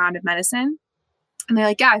same amount of medicine. And they're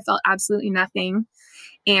like, yeah, I felt absolutely nothing.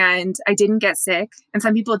 And I didn't get sick. And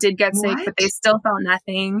some people did get sick, but they still felt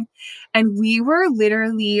nothing. And we were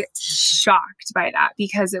literally shocked by that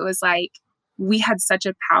because it was like, we had such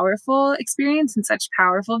a powerful experience and such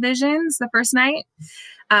powerful visions the first night.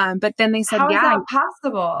 But then they said, how is that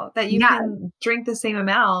possible that you can drink the same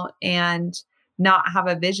amount and not have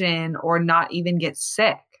a vision or not even get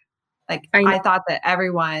sick? Like, I thought that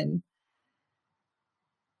everyone,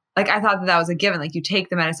 like, I thought that that was a given. Like, you take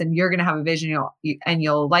the medicine, you're going to have a vision and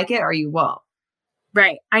you'll like it or you won't.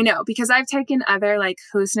 Right. I know, because I've taken other like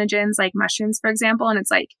hallucinogens, like mushrooms, for example. And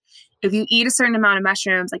it's like, if you eat a certain amount of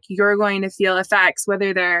mushrooms, like you're going to feel effects,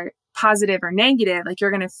 whether they're positive or negative, like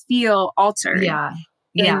you're going to feel altered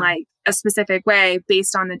in like a specific way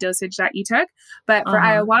based on the dosage that you took. But for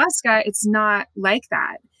ayahuasca, it's not like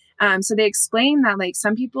that. So they explain that like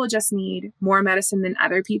some people just need more medicine than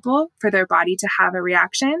other people for their body to have a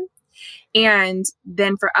reaction. And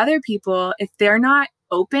then for other people, if they're not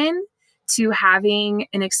open to having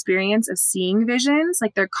an experience of seeing visions,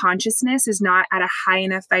 like their consciousness is not at a high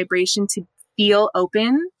enough vibration to feel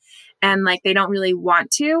open and like they don't really want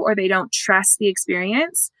to, or they don't trust the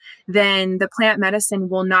experience, then the plant medicine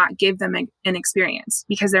will not give them an experience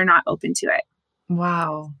because they're not open to it.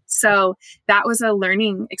 Wow. So that was a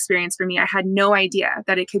learning experience for me. I had no idea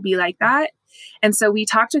that it could be like that. And so we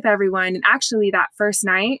talked with everyone. And actually that first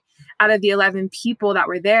night, out of the 11 people that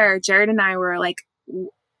were there, Jared and I were like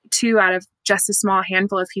 2 out of just a small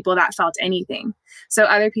handful of people that felt anything. So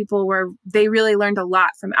other people they really learned a lot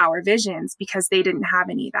from our visions because they didn't have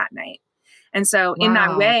any that night. And so in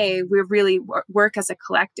that way, we really work as a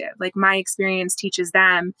collective. Like my experience teaches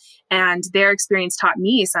them and their experience taught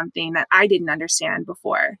me something that I didn't understand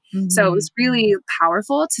before. Mm-hmm. So it was really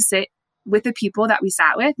powerful to sit with the people that we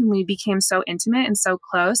sat with, and we became so intimate and so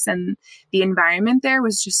close. And the environment there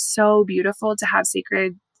was just so beautiful to have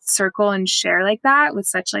sacred circle and share like that with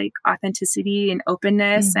such like authenticity and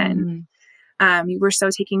openness. Mm-hmm. And you were so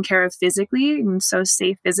taken care of physically and so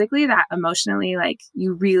safe physically that emotionally, like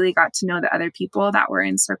you really got to know the other people that were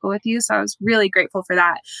in circle with you. So I was really grateful for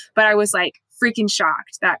that. But I was like freaking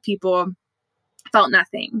shocked that people felt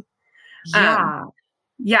nothing.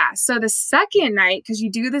 Yeah. So the second night, because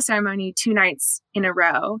you do the ceremony 2 nights in a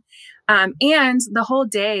row, and the whole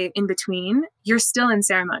day in between, you're still in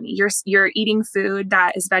ceremony. You're eating food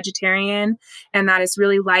that is vegetarian and that is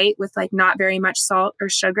really light with like not very much salt or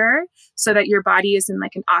sugar, so that your body is in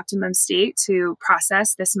like an optimum state to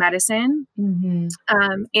process this medicine. Mm-hmm.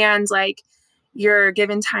 And like you're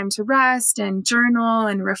given time to rest and journal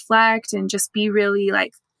and reflect and just be really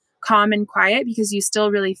like calm and quiet because you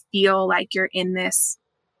still really feel like you're in this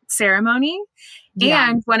ceremony. Yeah.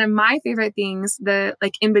 And one of my favorite things, the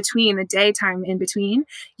daytime in between,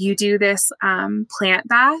 you do this plant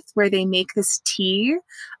bath where they make this tea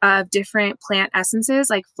of different plant essences,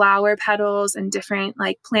 like flower petals and different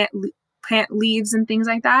like plant leaves and things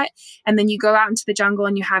like that. And then you go out into the jungle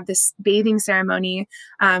and you have this bathing ceremony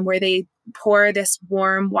where they pour this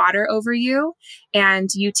warm water over you, and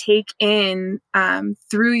you take in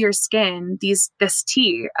through your skin this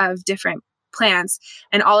tea of different plants.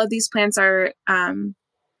 And all of these plants are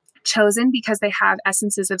chosen because they have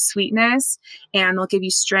essences of sweetness, and they'll give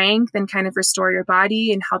you strength and kind of restore your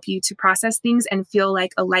body and help you to process things and feel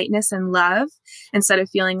like a lightness and love instead of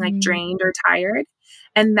feeling like drained or tired.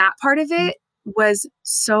 And that part of it was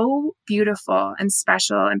so beautiful and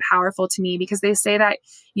special and powerful to me, because they say that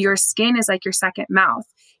your skin is like your second mouth.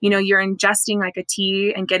 You know, you're ingesting like a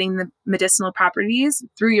tea and getting the medicinal properties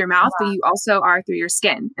through your mouth, but you also are through your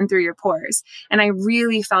skin and through your pores. And I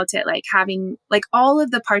really felt it, like having like all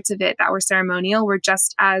of the parts of it that were ceremonial were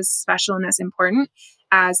just as special and as important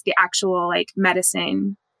as the actual like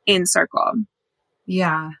medicine in circle.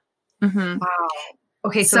 Yeah. Mm-hmm. Wow.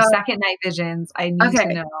 Okay. So second night visions, I need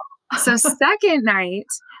to know. So second night,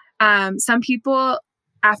 some people,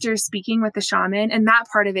 after speaking with the shaman, and that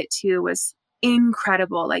part of it too was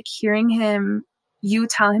incredible, like hearing you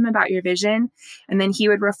tell him about your vision, and then he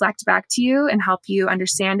would reflect back to you and help you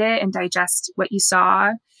understand it and digest what you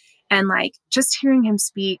saw. And like just hearing him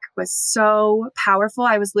speak was so powerful.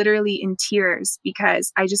 I was literally in tears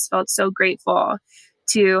because I just felt so grateful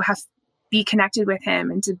to be connected with him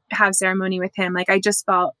and to have ceremony with him. Like I just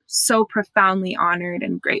felt so profoundly honored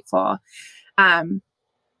and grateful. And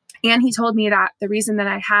he told me that the reason that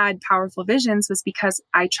I had powerful visions was because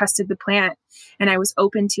I trusted the plant and I was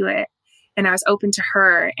open to it and I was open to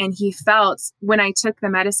her. And he felt, when I took the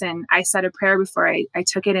medicine, I said a prayer before I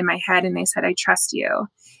took it in my head, and they said, I trust you.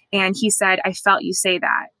 And he said, I felt you say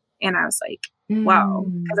that. And I was like, wow,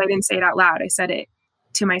 because I didn't say it out loud. I said it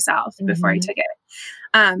to myself before I took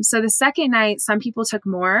it. So the second night, some people took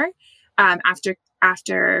more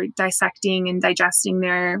after dissecting and digesting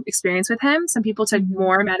their experience with him. Some people took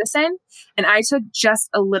more medicine, and I took just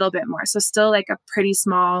a little bit more. So still like a pretty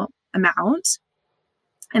small amount.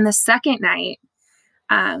 And the second night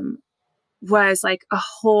was like a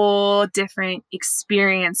whole different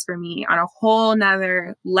experience for me on a whole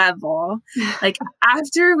nother level. Like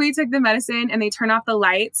after we took the medicine and they turn off the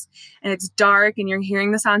lights and it's dark and you're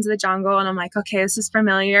hearing the sounds of the jungle, and I'm like, okay, this is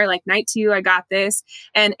familiar. Like night 2, I got this.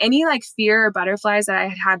 And any like fear or butterflies that I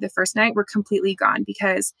had the first night were completely gone,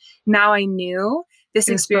 because now I knew this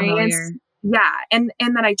experience. Familiar. Yeah. And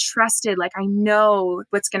that I trusted, like, I know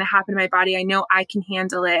what's going to happen to my body. I know I can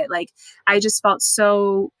handle it. Like, I just felt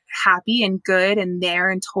so happy and good and there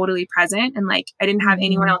and totally present. And like, I didn't have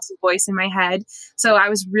anyone else's voice in my head. So I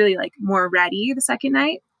was really like more ready the second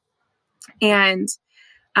night. And,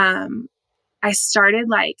 I started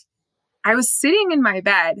like, I was sitting in my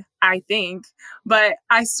bed, I think, but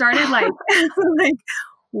I started like, like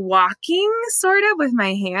walking sort of with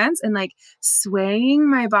my hands and like swaying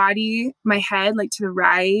my body, my head, like to the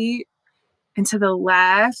right and to the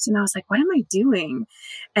left. And I was like, what am I doing?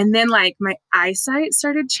 And then like my eyesight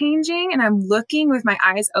started changing, and I'm looking with my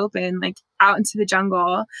eyes open, like out into the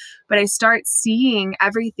jungle, but I start seeing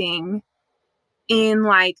everything in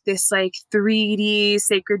like this like 3D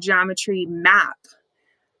sacred geometry map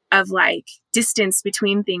of like distance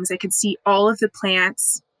between things. I could see all of the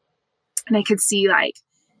plants, and I could see like,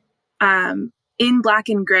 in black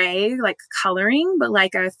and gray, like coloring, but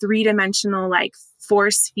like a 3-dimensional, like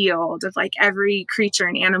force field of like every creature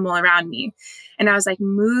and animal around me. And I was like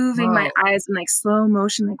moving my eyes in like slow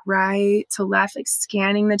motion, like right to left, like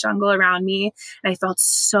scanning the jungle around me. And I felt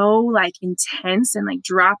so like intense and like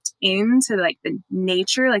dropped into like the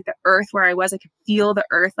nature, like the earth where I was. I could feel the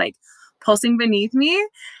earth like pulsing beneath me.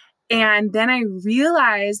 And then I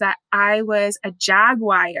realized that I was a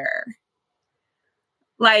jaguar.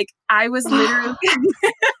 Like I was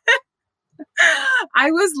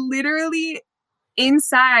literally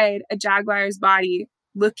inside a jaguar's body,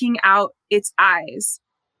 looking out its eyes,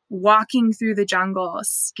 walking through the jungle,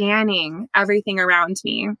 scanning everything around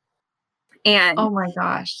me. And oh my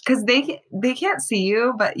gosh, because they can't see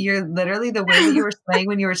you, but you're literally, the way that you were saying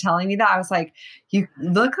when you were telling me that, I was like, you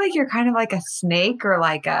look like you're kind of like a snake or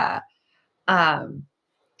like a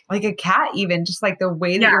cat, even just like the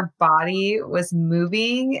way that your body was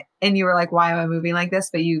moving, and you were like, why am I moving like this?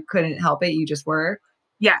 But you couldn't help it. You just were.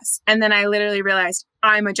 Yes. And then I literally realized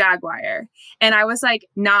I'm a jaguar, and I was like,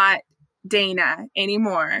 not Dana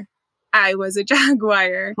anymore. I was a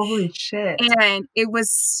jaguar. Holy shit. And it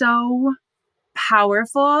was so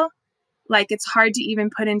powerful. Like, it's hard to even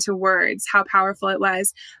put into words how powerful it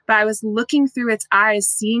was. But I was looking through its eyes,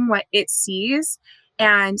 seeing what it sees.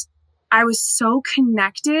 And I was so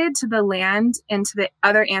connected to the land and to the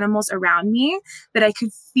other animals around me that I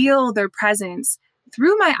could feel their presence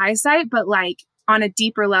through my eyesight, but like on a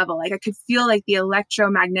deeper level. Like I could feel like the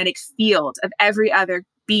electromagnetic field of every other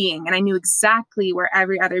being. And I knew exactly where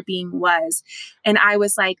every other being was. And I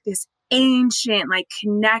was like this ancient, like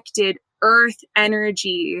connected earth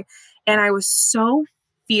energy. And I was so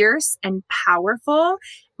fierce and powerful,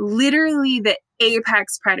 literally the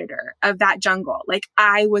apex predator of that jungle. Like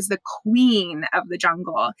I was the queen of the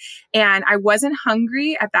jungle. And I wasn't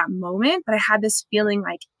hungry at that moment, but I had this feeling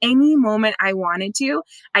like any moment I wanted to,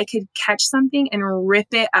 I could catch something and rip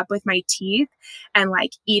it up with my teeth and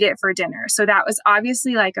like eat it for dinner. So that was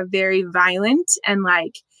obviously like a very violent and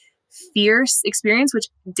like fierce experience, which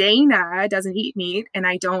Dana doesn't eat meat and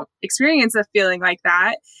I don't experience a feeling like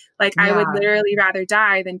that. Like I would literally rather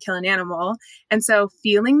die than kill an animal. And so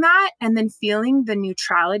feeling that and then feeling the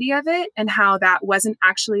neutrality of it and how that wasn't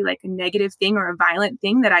actually like a negative thing or a violent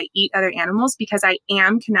thing that I eat other animals, because I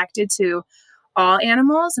am connected to all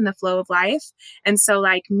animals in the flow of life. And so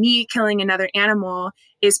like me killing another animal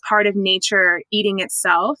is part of nature eating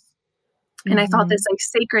itself. And I felt this like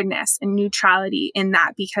sacredness and neutrality in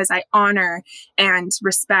that, because I honor and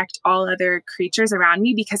respect all other creatures around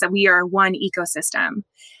me because we are one ecosystem.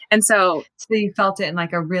 And so you felt it in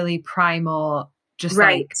like a really primal, just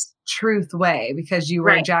like truth way, because you were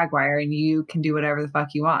a jaguar and you can do whatever the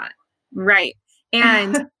fuck you want. Right.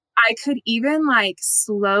 And I could even like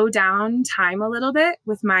slow down time a little bit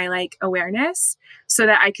with my like awareness so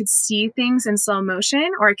that I could see things in slow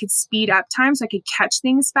motion, or I could speed up time so I could catch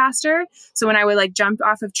things faster. So when I would like jump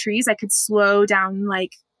off of trees, I could slow down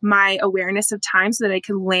like my awareness of time so that I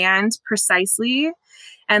could land precisely.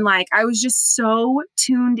 And like, I was just so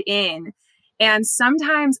tuned in. And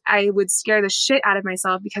sometimes I would scare the shit out of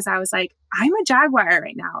myself because I was like, I'm a jaguar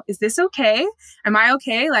right now. Is this okay? Am I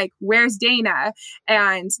okay? Like, where's Dana?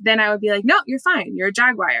 And then I would be like, no, you're fine. You're a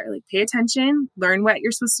jaguar. Like, pay attention, learn what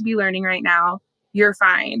you're supposed to be learning right now. You're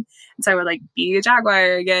fine. And so I would like be a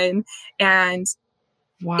jaguar again. And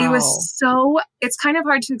it was it's kind of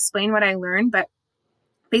hard to explain what I learned, but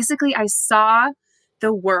basically I saw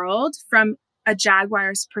the world from a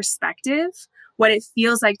jaguar's perspective, what it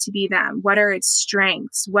feels like to be them, what are its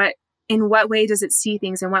strengths, in what way does it see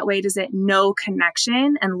things, in what way does it know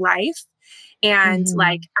connection and life. And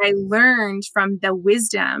like I learned from the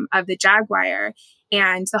wisdom of the jaguar.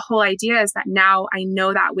 And the whole idea is that now I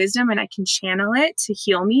know that wisdom and I can channel it to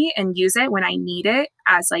heal me and use it when I need it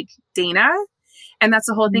as like Dana. And that's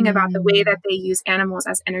the whole thing about the way that they use animals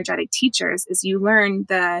as energetic teachers, is you learn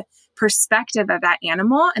the perspective of that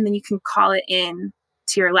animal and then you can call it in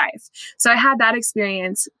to your life. So I had that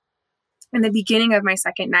experience in the beginning of my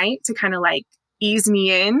second night to kind of like ease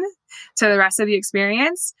me in to the rest of the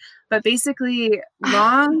experience. But basically,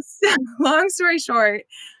 long story short,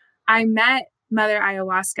 I met Mother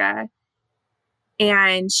Ayahuasca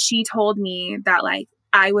and she told me that like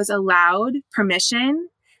I was allowed permission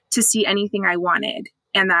to see anything I wanted,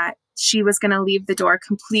 and that she was going to leave the door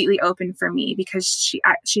completely open for me because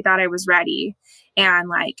she thought I was ready. And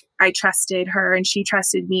like, I trusted her and she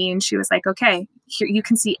trusted me, and she was like, okay, here, you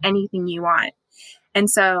can see anything you want. And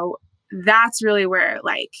so that's really where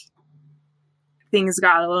like things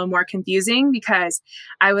got a little more confusing, because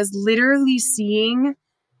I was literally seeing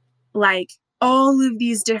like all of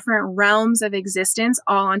these different realms of existence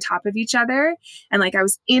all on top of each other. And like I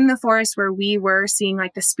was in the forest where we were seeing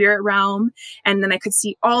like the spirit realm, and then I could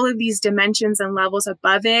see all of these dimensions and levels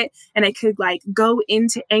above it, and I could like go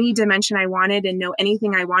into any dimension I wanted and know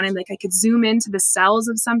anything I wanted. Like I could zoom into the cells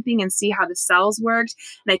of something and see how the cells worked,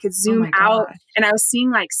 and I could zoom out, and I was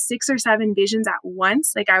seeing like 6 or 7 visions at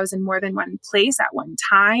once. Like I was in more than one place at one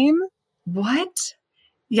time. What?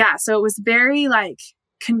 Yeah, so it was very like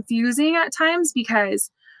confusing at times,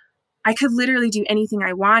 because I could literally do anything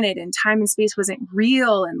I wanted and time and space wasn't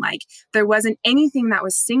real, and like there wasn't anything that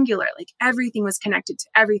was singular. Like everything was connected to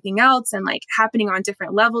everything else and like happening on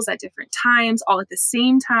different levels at different times, all at the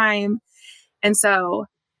same time. And so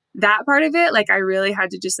that part of it, like I really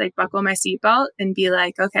had to just like buckle my seatbelt and be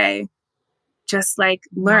like, okay, just like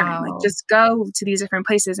learn, like just go to these different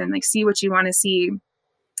places and like see what you want to see.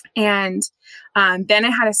 And then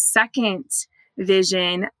I had a second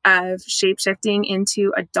vision of shapeshifting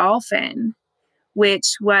into a dolphin,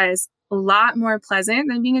 which was a lot more pleasant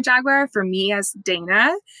than being a jaguar for me as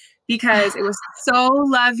Dana, because it was so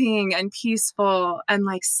loving and peaceful and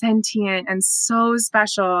like sentient and so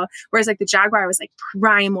special. Whereas like the jaguar was like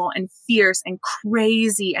primal and fierce and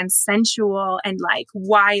crazy and sensual and like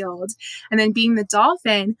wild. And then being the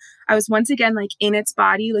dolphin, I was once again like in its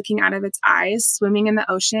body, looking out of its eyes, swimming in the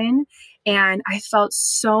ocean. And I felt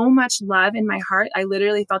so much love in my heart. I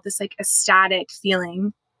literally felt this like ecstatic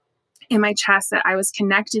feeling in my chest that I was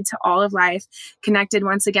connected to all of life, connected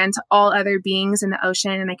once again to all other beings in the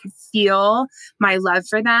ocean. And I could feel my love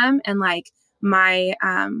for them and like my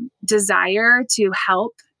desire to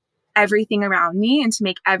help everything around me and to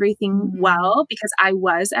make everything well, because I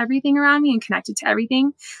was everything around me and connected to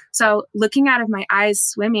everything. So looking out of my eyes,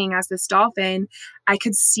 swimming as this dolphin, I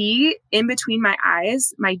could see in between my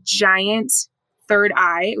eyes, my giant third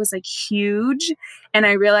eye. It was like huge. And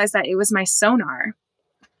I realized that it was my sonar.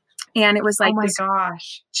 And it was like this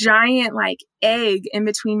giant like egg in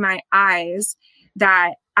between my eyes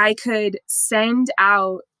that I could send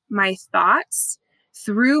out my thoughts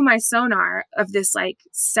through my sonar of this like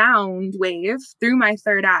sound wave through my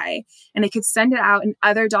third eye. And I could send it out and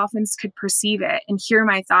other dolphins could perceive it and hear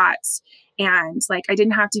my thoughts. And like, I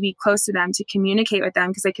didn't have to be close to them to communicate with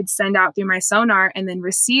them because I could send out through my sonar and then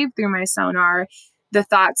receive through my sonar the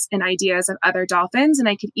thoughts and ideas of other dolphins. And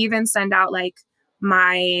I could even send out like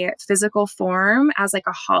my physical form as like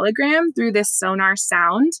a hologram through this sonar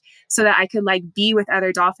sound so that I could like be with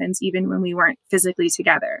other dolphins even when we weren't physically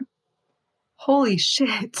together. Holy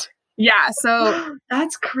shit. Yeah. So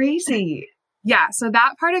that's crazy. Yeah. So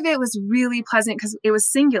that part of it was really pleasant because it was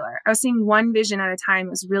singular. I was seeing one vision at a time.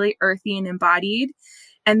 It was really earthy and embodied.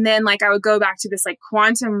 And then like I would go back to this like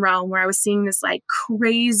quantum realm where I was seeing this like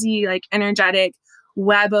crazy, like energetic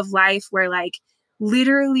web of life where like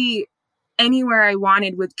literally anywhere I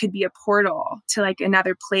wanted could be a portal to like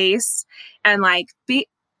another place. And like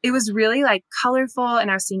it was really like colorful. And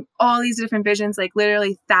I was seeing all these different visions, like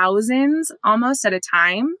literally thousands almost at a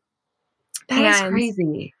time. That's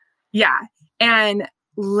crazy. Yeah. And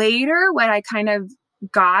later, what I kind of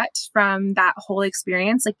got from that whole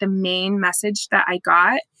experience, like the main message that I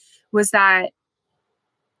got was that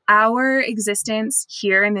our existence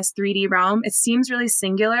here in this 3D realm, it seems really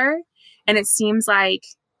singular. And it seems like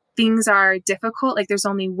things are difficult. Like there's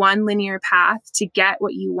only one linear path to get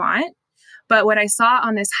what you want. But what I saw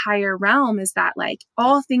on this higher realm is that like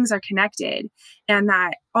all things are connected and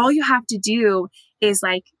that all you have to do is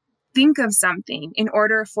like think of something in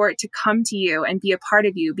order for it to come to you and be a part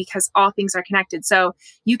of you because all things are connected. So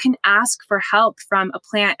you can ask for help from a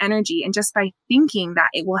plant energy, and just by thinking that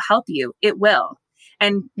it will help you, it will.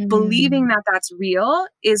 And believing that that's real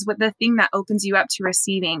is what the thing that opens you up to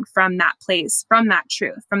receiving from that place, from that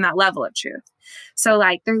truth, from that level of truth. So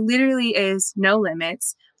like there literally is no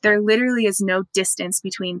limits. There literally is no distance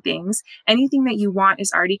between things. Anything that you want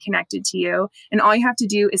is already connected to you. And all you have to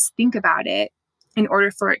do is think about it in order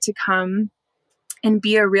for it to come and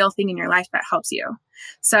be a real thing in your life that helps you.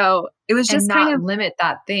 So it was just kind of limit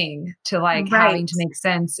that thing to like having to make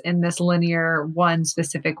sense in this linear one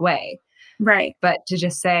specific way. Right. But to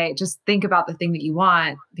just say, just think about the thing that you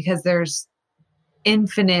want because there's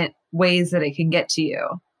infinite ways that it can get to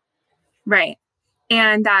you. Right.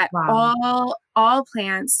 And that all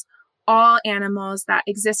plants, all animals that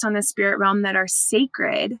exist on the spirit realm that are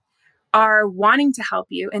sacred are wanting to help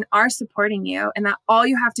you and are supporting you. And that all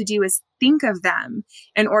you have to do is think of them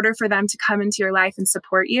in order for them to come into your life and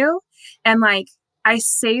support you. And like, I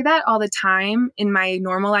say that all the time in my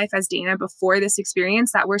normal life as Dana before this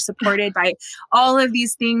experience, that we're supported by all of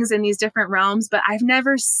these things in these different realms, but I've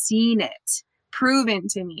never seen it proven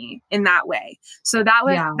to me in that way. So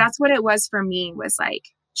that's what it was for me, was like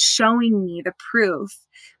showing me the proof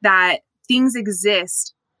that things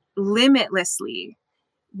exist limitlessly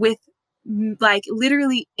with like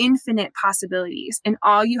literally infinite possibilities. And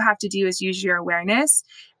all you have to do is use your awareness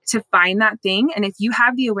to find that thing. And if you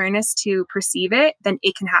have the awareness to perceive it, then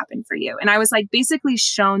it can happen for you. And I was like basically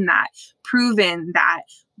shown that, proven that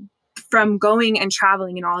from going and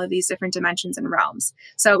traveling in all of these different dimensions and realms.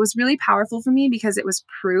 So it was really powerful for me because it was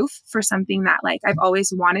proof for something that like I've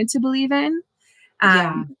always wanted to believe in.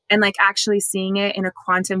 And like actually seeing it in a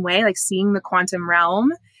quantum way, like seeing the quantum realm,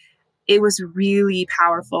 it was really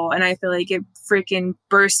powerful. And I feel like it freaking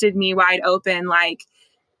bursted me wide open, like,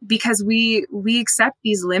 because we accept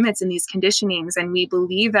these limits and these conditionings, and we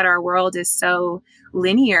believe that our world is so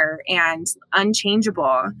linear and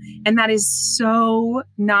unchangeable. And that is so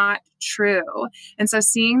not true. And so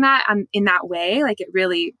seeing that in that way, like it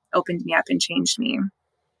really opened me up and changed me.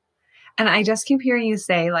 And I just keep hearing you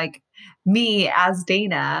say like, me as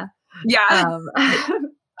Dana. Yeah.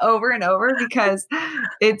 over and over because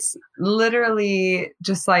it's literally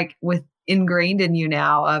just like ingrained in you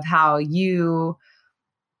now of how your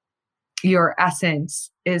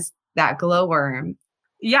essence is that glowworm.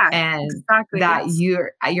 Yeah, And exactly. that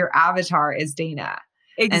your avatar is Dana.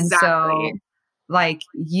 Exactly. And so like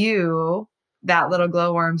that little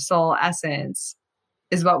glowworm soul essence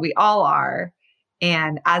is what we all are.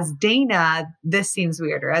 And as Dana, this seems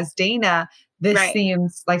weird. Or as Dana, this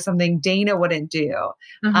seems like something Dana wouldn't do.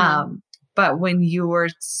 Mm-hmm. But when you were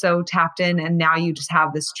so tapped in and now you just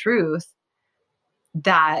have this truth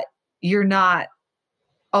that you're not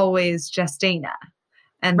always just Dana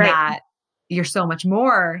and that you're so much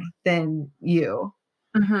more than you.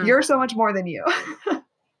 Mm-hmm. You're so much more than you.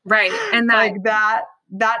 Right. And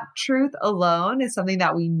that truth alone is something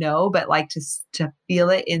that we know, but like to feel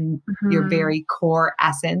it in your very core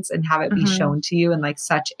essence and have it be shown to you in like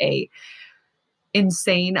such a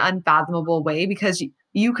insane, unfathomable way, because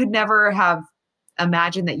you could never have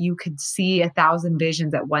imagined that you could see 1,000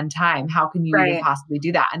 visions at one time. How can you even possibly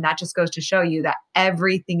do that? And that just goes to show you that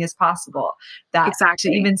everything is possible. That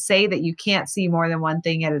to even say that you can't see more than one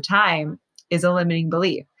thing at a time is a limiting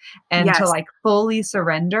belief. And to like fully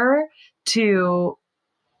surrender to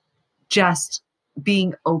just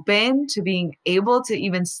being open to being able to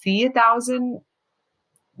even see 1,000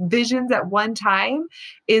 visions at one time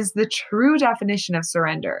is the true definition of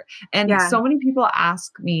surrender. And so many people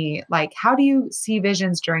ask me, like, how do you see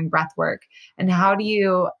visions during breath work? And how do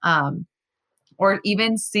you, or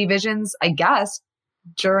even see visions, I guess,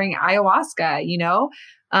 during ayahuasca,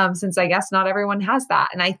 since I guess not everyone has that.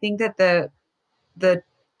 And I think that the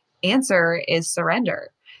answer is surrender,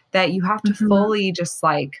 that you have to fully just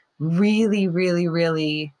like really, really,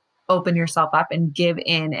 really open yourself up and give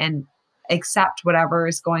in and accept whatever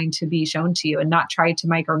is going to be shown to you and not try to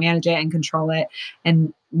micromanage it and control it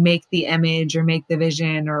and make the image or make the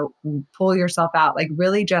vision or pull yourself out. Like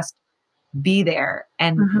really just be there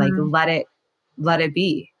and like let it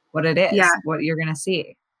be what it is, what you're going to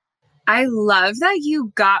see. I love that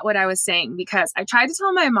you got what I was saying, because I tried to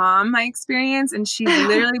tell my mom my experience and she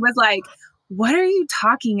literally was like, what are you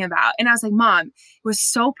talking about? And I was like, Mom, it was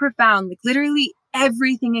so profound. Like literally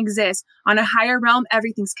everything exists on a higher realm.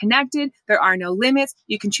 Everything's connected. There are no limits.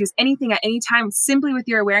 You can choose anything at any time simply with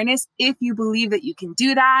your awareness if you believe that you can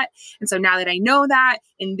do that. And so now that I know that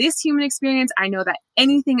in this human experience, I know that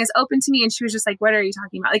anything is open to me. And she was just like, what are you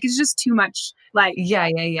talking about? Like, it's just too much. Like, yeah.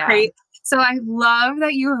 Right? So I love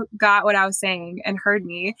that you got what I was saying and heard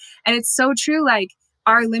me. And it's so true. Like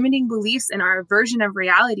our limiting beliefs and our version of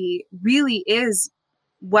reality really is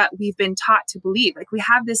what we've been taught to believe. Like we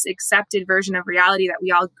have this accepted version of reality that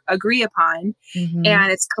we all agree upon,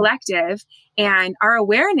 and it's collective. And our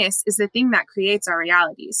awareness is the thing that creates our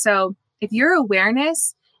reality. So if your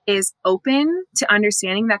awareness is open to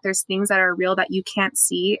understanding that there's things that are real that you can't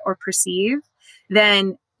see or perceive,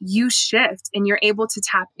 then you shift and you're able to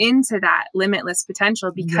tap into that limitless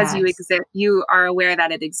potential because you exist, you are aware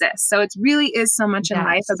that it exists. So it really is so much in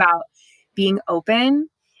life about being open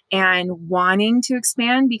and wanting to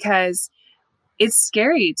expand, because it's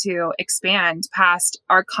scary to expand past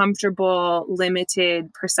our comfortable,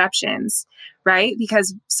 limited perceptions, right?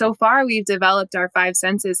 Because so far we've developed our 5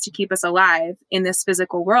 senses to keep us alive in this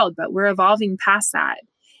physical world, but we're evolving past that.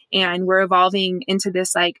 And we're evolving into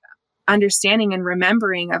this like understanding and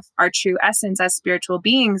remembering of our true essence as spiritual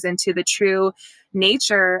beings, and to the true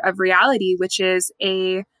nature of reality, which is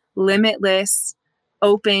a limitless,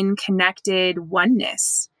 open, connected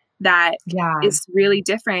oneness that is really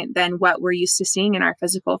different than what we're used to seeing in our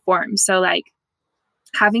physical form. So like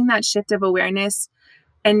having that shift of awareness,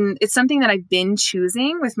 and it's something that I've been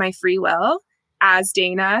choosing with my free will as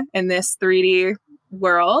Dana in this 3D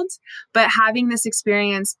world, but having this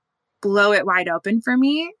experience blow it wide open for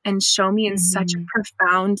me and show me in such a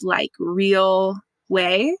profound, like real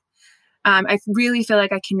way. I really feel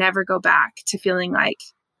like I can never go back to feeling like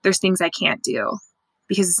there's things I can't do,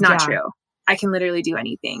 because it's not true. I can literally do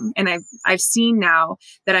anything. And I've seen now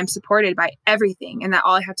that I'm supported by everything, and that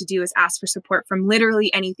all I have to do is ask for support from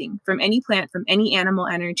literally anything, from any plant, from any animal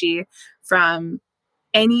energy, from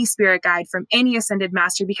any spirit guide, from any ascended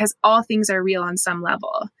master, because all things are real on some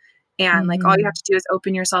level. And like all you have to do is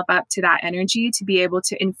open yourself up to that energy to be able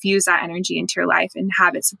to infuse that energy into your life and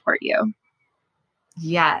have it support you.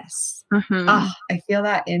 Yes. Oh, I feel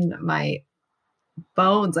that in my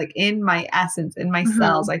bones, like in my essence, in my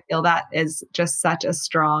cells. I feel that is just such a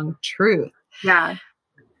strong truth. Yeah.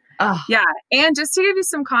 Yeah. And just to give you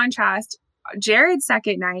some contrast, Jared's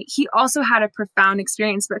second night, he also had a profound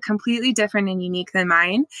experience, but completely different and unique than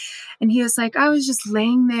mine. And he was like, I was just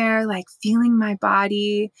laying there, like feeling my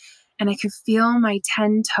body. and I could feel my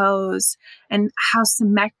 10 toes and how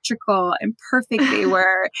symmetrical and perfect they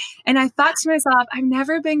were. And I thought to myself, I've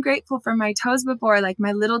never been grateful for my toes before, like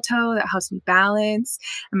my little toe that helps me balance,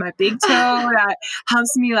 and my big toe that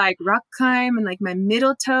helps me like rock climb, and like my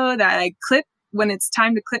middle toe that I clip when it's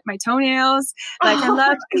time to clip my toenails. Like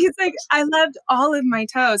I loved all of my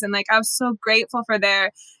toes. And like, I was so grateful for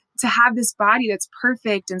to have this body that's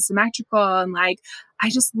perfect and symmetrical. And like, I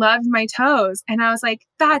just loved my toes. And I was like,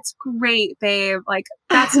 that's great, babe. Like,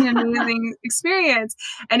 that's an amazing experience.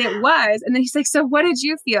 And it was. And then he's like, so what did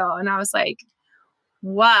you feel? And I was like,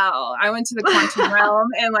 wow, I went to the quantum realm,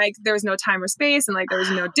 and like there was no time or space, and like there was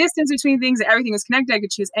no distance between things, and everything was connected. I could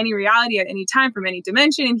choose any reality at any time from any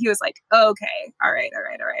dimension. And he was like, okay, all right.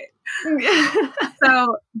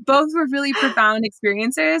 So both were really profound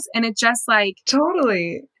experiences. And it just like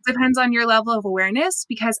totally depends on your level of awareness,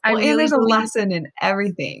 because and there's a lesson in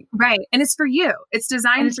everything. Right. And it's for you. It's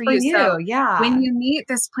designed for you. So yeah. When you meet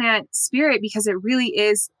this plant spirit, because it really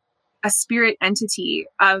is a spirit entity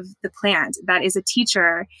of the plant that is a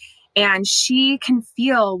teacher, and she can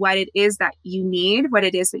feel what it is that you need, what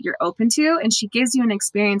it is that you're open to, and she gives you an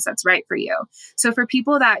experience that's right for you. So for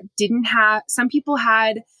people that some people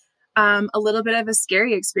had a little bit of a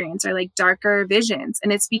scary experience or like darker visions,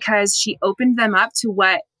 and it's because she opened them up to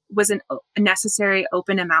what was a necessary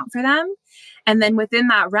open amount for them. And then within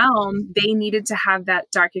that realm, they needed to have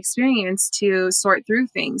that dark experience to sort through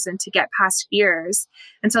things and to get past fears.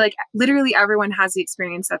 And so like literally everyone has the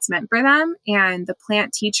experience that's meant for them. And the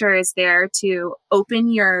plant teacher is there to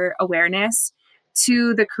open your awareness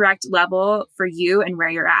to the correct level for you and where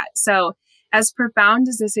you're at. So as profound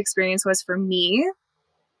as this experience was for me,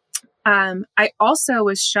 I also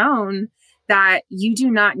was shown that you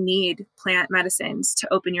do not need plant medicines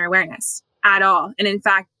to open your awareness at all. And in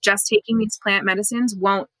fact, just taking these plant medicines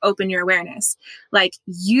won't open your awareness. Like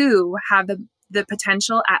you have the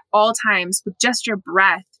potential at all times with just your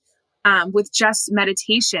breath, with just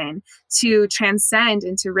meditation, to transcend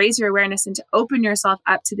and to raise your awareness and to open yourself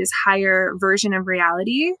up to this higher version of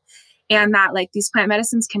reality. And that like these plant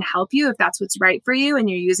medicines can help you if that's what's right for you and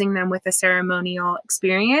you're using them with a ceremonial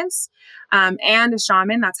experience, and a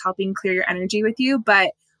shaman that's helping clear your energy with you.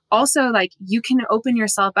 But also like you can open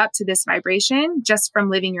yourself up to this vibration just from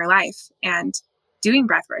living your life and doing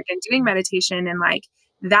breath work and doing meditation. And like,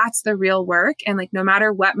 that's the real work. And like, no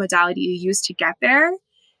matter what modality you use to get there,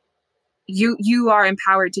 you are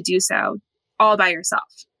empowered to do so all by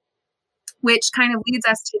yourself, which kind of leads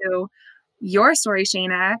us to your story,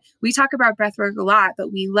 Shayna. We talk about breathwork a lot,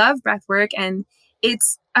 but we love breathwork, and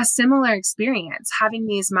it's a similar experience, having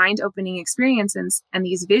these mind-opening experiences and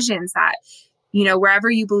these visions that, you know, wherever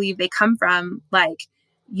you believe they come from, like,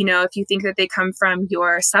 you know, if you think that they come from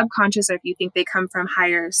your subconscious, or if you think they come from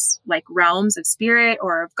higher like realms of spirit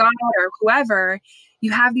or of God or whoever,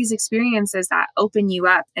 you have these experiences that open you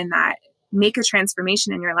up and that make a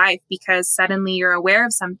transformation in your life, because suddenly you're aware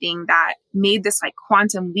of something that made this like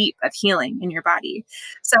quantum leap of healing in your body.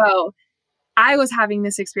 So I was having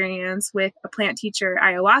this experience with a plant teacher,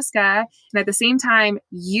 ayahuasca, and at the same time,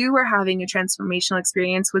 you were having a transformational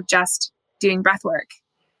experience with just doing breath work.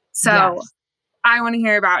 So yes. I want to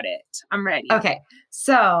hear about it. I'm ready. Okay.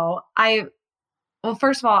 So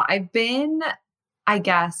first of all, I've been, I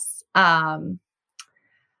guess,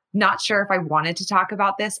 not sure if I wanted to talk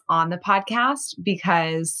about this on the podcast,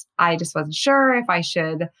 because I just wasn't sure if I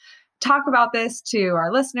should talk about this to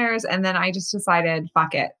our listeners. And then I just decided,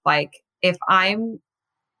 fuck it. Like if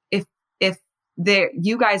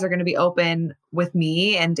you guys are going to be open with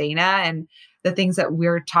me and Dana and the things that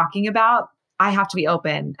we're talking about, I have to be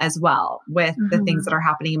open as well with the things that are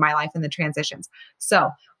happening in my life and the transitions. So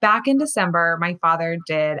back in December, my father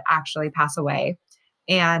did actually pass away.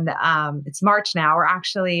 And it's March now. We're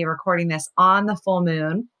actually recording this on the full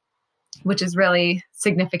moon, which is really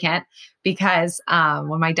significant because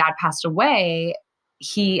when my dad passed away,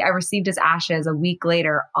 I received his ashes a week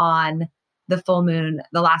later on the full moon,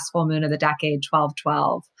 the last full moon of the decade,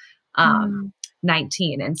 12/12,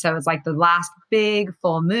 19. And so it's like the last big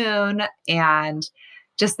full moon, and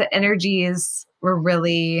just the energies were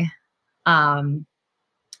really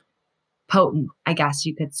potent, I guess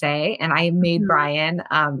you could say. And I made Brian,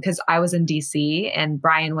 because I was in DC and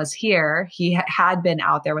Brian was here. He had been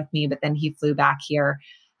out there with me, but then he flew back here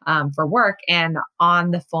for work. And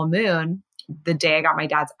on the full moon, the day I got my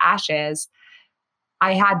dad's ashes,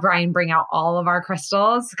 I had Brian bring out all of our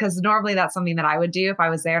crystals, because normally that's something that I would do if I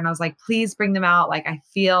was there. And I was like, please bring them out. Like, I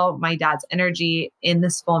feel my dad's energy in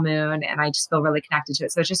this full moon and I just feel really connected to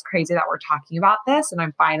it. So it's just crazy that we're talking about this. And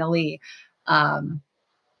I'm finally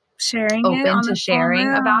sharing it open on to the full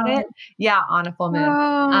sharing about moon. it. Yeah, on a full moon.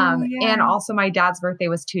 Oh, yeah. And also my dad's birthday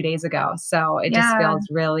was 2 days ago. So it just Yeah. feels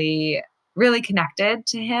really, really connected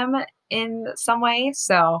to him in some way.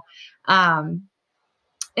 So,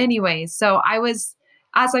 anyway, so I was,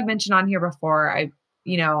 as I mentioned on here before,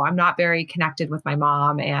 I'm not very connected with my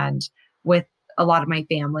mom and with a lot of my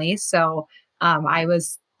family. So, I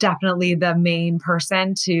was definitely the main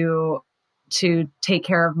person to take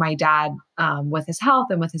care of my dad, with his health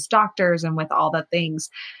and with his doctors and with all the things.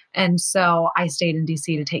 And so I stayed in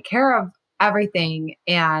DC to take care of everything.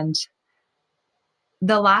 And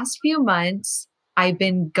the last few months, I've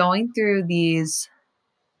been going through this,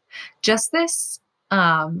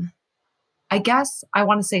 I guess I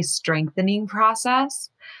want to say strengthening process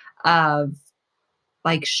of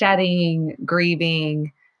like shedding,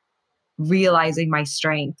 grieving, realizing my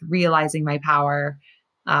strength, realizing my power,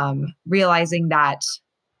 realizing that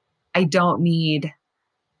I don't need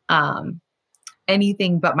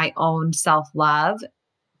anything but my own self-love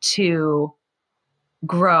to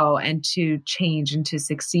grow and to change and to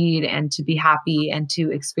succeed and to be happy and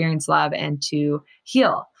to experience love and to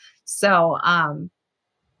heal. So,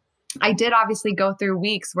 I did obviously go through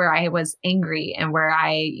weeks where I was angry and where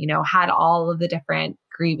I, had all of the different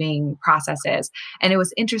grieving processes. And it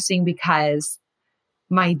was interesting because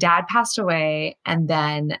my dad passed away and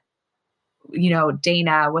then,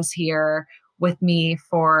 Dana was here with me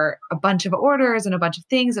for a bunch of orders and a bunch of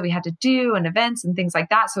things that we had to do and events and things like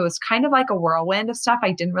that. So it was kind of like a whirlwind of stuff.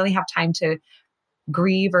 I didn't really have time to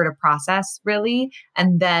grieve or to process really.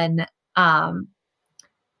 And then,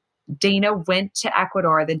 Dana went to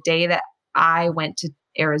Ecuador the day that I went to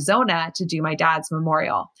Arizona to do my dad's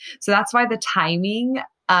memorial. So that's why the timing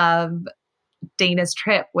of Dana's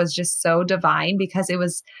trip was just so divine because it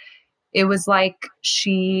was like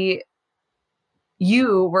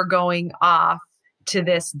you were going off to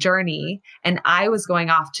this journey and I was going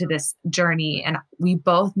off to this journey, and we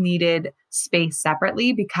both needed space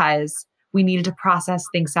separately because we needed to process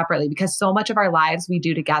things separately because so much of our lives we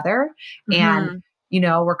do together. And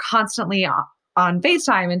we're constantly on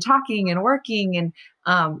FaceTime and talking and working, and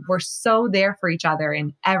we're so there for each other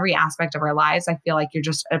in every aspect of our lives. I feel like you're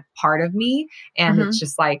just a part of me, and it's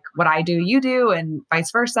just like what I do, you do, and vice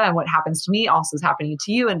versa. And what happens to me also is happening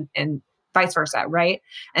to you, and vice versa, right?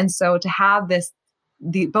 And so to have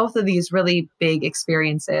both of these really big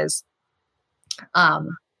experiences,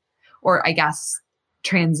 or I guess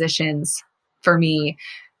transitions for me,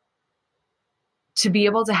 to be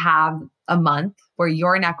able to have a month where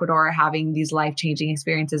you're in Ecuador having these life-changing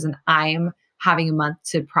experiences and I'm having a month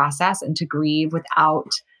to process and to grieve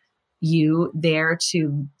without you there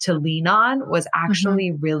to lean on was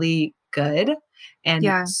actually really good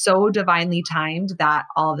and so divinely timed that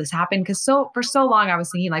all of this happened. Because for so long I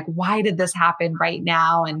was thinking like, why did this happen right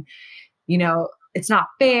now? And, it's not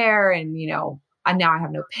fair. And, and now I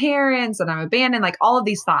have no parents and I'm abandoned, like all of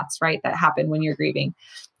these thoughts, right, that happen when you're grieving.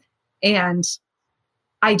 And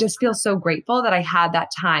I just feel so grateful that I had that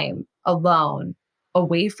time alone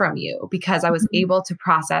away from you because I was able to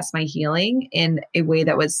process my healing in a way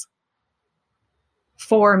that was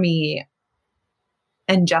for me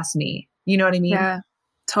and just me. You know what I mean? Yeah,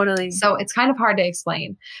 totally. So it's kind of hard to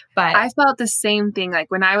explain, but I felt the same thing.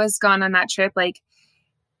 Like when I was gone on that trip, like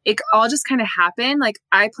it all just kind of happened. Like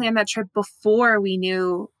I planned that trip before we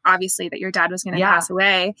knew, obviously, that your dad was going to pass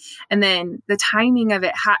away. And then the timing of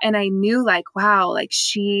it, and I knew like, wow, like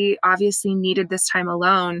she obviously needed this time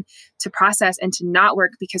alone to process and to not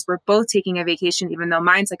work because we're both taking a vacation, even though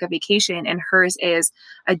mine's like a vacation and hers is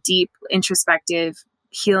a deep introspective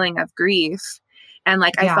healing of grief. And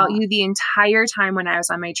like, I felt you the entire time when I was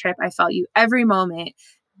on my trip. I felt you every moment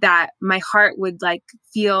that my heart would like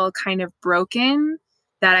feel kind of broken,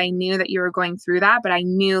 that I knew that you were going through that, but I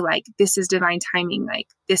knew like, this is divine timing. Like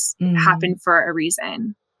this happened for a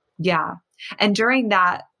reason. Yeah. And during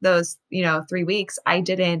those 3 weeks, I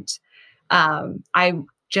didn't, I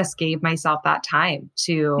just gave myself that time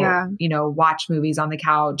to, watch movies on the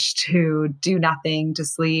couch, to do nothing, to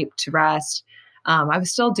sleep, to rest. I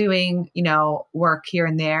was still doing, work here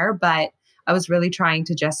and there, but I was really trying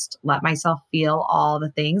to just let myself feel all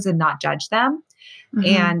the things and not judge them.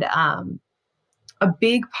 And, a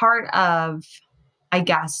big part of, I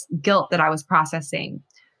guess, guilt that I was processing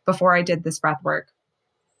before I did this breath work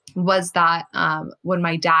was that when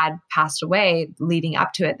my dad passed away, leading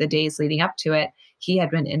up to it, the days leading up to it, he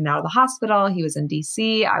had been in and out of the hospital. He was in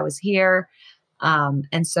DC. I was here.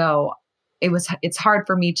 And so it's hard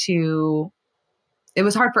for me it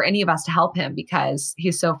was hard for any of us to help him because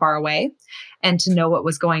he's so far away and to know what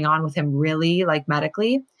was going on with him really like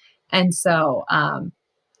medically. And so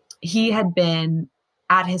he had been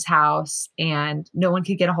at his house and no one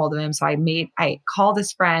could get a hold of him. So I called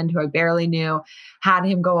his friend who I barely knew, had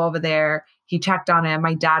him go over there. He checked on him.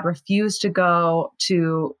 My dad refused to go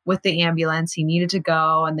with the ambulance. He needed to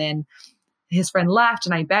go. And then his friend left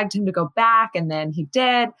and I begged him to go back. And then he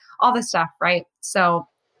did all this stuff. Right. So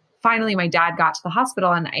finally my dad got to the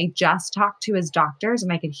hospital and I just talked to his doctors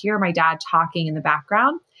and I could hear my dad talking in the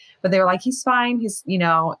background, but they were like, he's fine. He's,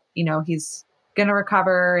 he's going to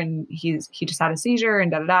recover and he just had a seizure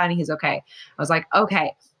and and he's okay. I was like,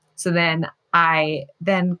 okay. So then I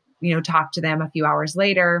talked to them a few hours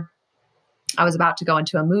later. I was about to go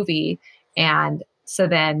into a movie. And so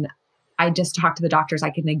then I just talked to the doctors. I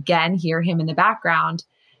can again hear him in the background.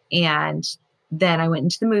 And then I went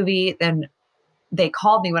into the movie. Then they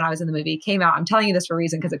called me when I was in the movie, came out. I'm telling you this for a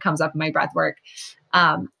reason because it comes up in my breath work.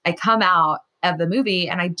 I come out of the movie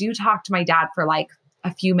and I do talk to my dad for like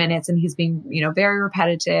a few minutes and he's being, very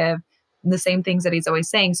repetitive, the same things that he's always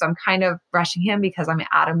saying. So I'm kind of rushing him because I'm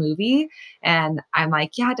at a movie and I'm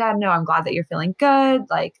like, yeah, Dad, no, I'm glad that you're feeling good.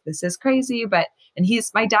 Like, this is crazy. And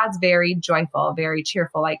my dad's very joyful, very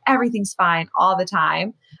cheerful, like everything's fine all the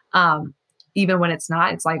time. Even when it's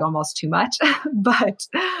not, it's like almost too much.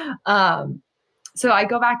 So I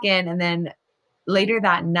go back in and then later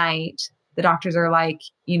that night, the doctors are like,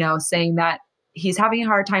 saying that he's having a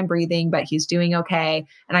hard time breathing, but he's doing okay.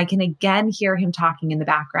 And I can again hear him talking in the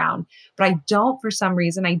background, but for some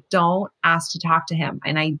reason, I don't ask to talk to him.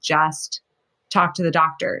 And I just talk to the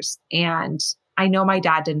doctors. And I know my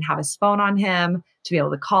dad didn't have his phone on him to be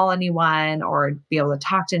able to call anyone or be able to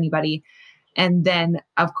talk to anybody. And then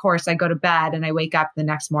of course I go to bed and I wake up the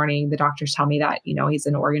next morning, the doctors tell me that, he's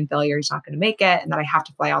an organ failure. He's not going to make it. And that I have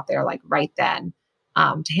to fly out there like right then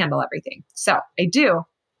to handle everything. So I do.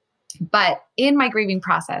 But in my grieving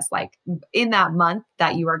process, like in that month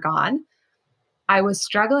that you were gone, I was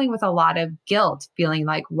struggling with a lot of guilt, feeling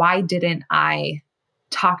like, why didn't I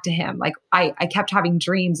talk to him? Like I kept having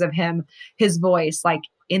dreams of him, his voice, like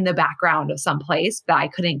in the background of some place that I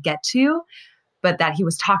couldn't get to, but that he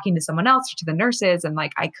was talking to someone else or to the nurses. And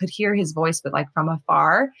like, I could hear his voice, but like from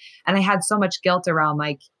afar. And I had so much guilt around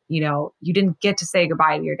like, you didn't get to say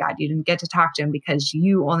goodbye to your dad. You didn't get to talk to him because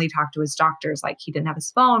you only talked to his doctors. Like he didn't have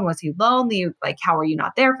his phone. Was he lonely? Like, how are you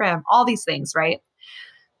not there for him? All these things, right?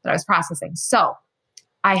 That I was processing. So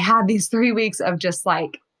I had these 3 weeks of just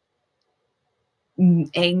like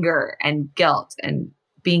anger and guilt and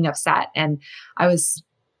being upset. And I was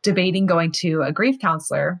debating going to a grief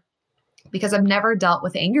counselor because I've never dealt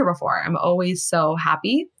with anger before. I'm always so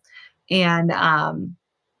happy. And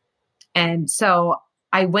so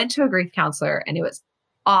I went to a grief counselor and it was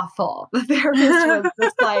awful. The therapist was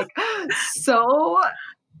just like,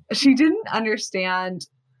 she didn't understand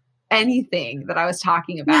anything that I was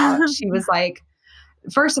talking about. She was like,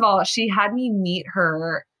 first of all, she had me meet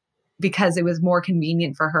her because it was more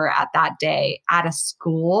convenient for her at that day at a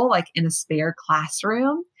school, like in a spare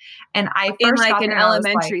classroom. And I first in like got an there,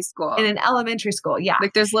 elementary school. In an elementary school, yeah.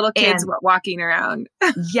 Like there's little kids walking around.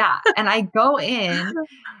 Yeah. And I go in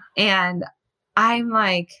and I'm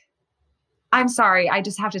like, I'm sorry. I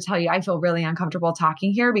just have to tell you, I feel really uncomfortable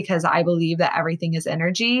talking here because I believe that everything is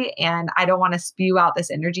energy and I don't want to spew out this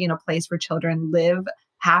energy in a place where children live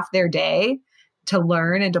half their day to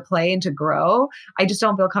learn and to play and to grow. I just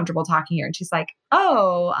don't feel comfortable talking here. And she's like,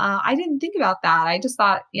 oh, I didn't think about that. I just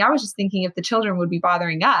thought, I was just thinking if the children would be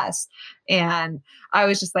bothering us. And I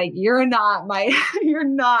was just like, you're not my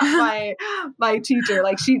teacher.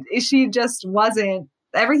 Like she just wasn't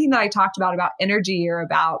everything that I talked about energy or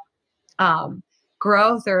about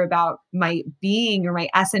growth or about my being or my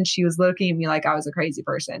essence. She was looking at me like I was a crazy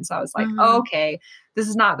person. So I was like, okay, this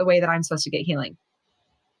is not the way that I'm supposed to get healing.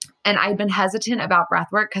 And I'd been hesitant about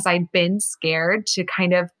breath work because I'd been scared to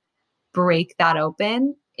kind of break that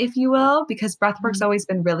open, if you will, because breath work's always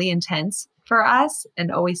been really intense for us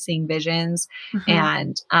and always seeing visions.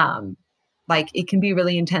 And like it can be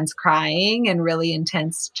really intense crying and really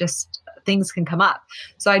intense, just things can come up.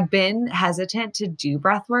 So I'd been hesitant to do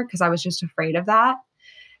breath work because I was just afraid of that.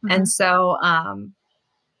 And so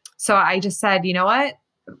I just said, you know what?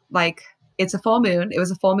 Like it's a full moon. It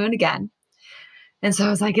was a full moon again. And so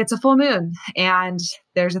I was like, it's a full moon and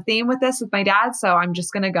there's a theme with this with my dad. So I'm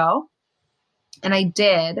just going to go. And I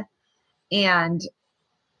did. And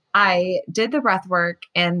I did the breath work.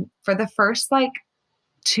 And for the first like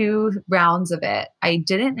 2 rounds of it, I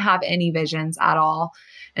didn't have any visions at all.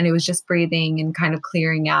 And it was just breathing and kind of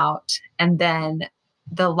clearing out. And then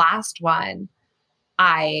the last one,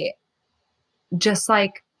 I just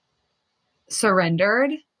like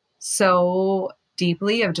surrendered so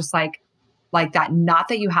deeply of just like that knot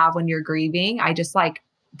that you have when you're grieving. I just like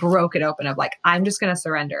broke it open of like, I'm just going to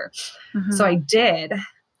surrender. Mm-hmm. So I did.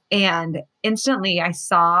 And instantly I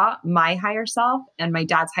saw my higher self and my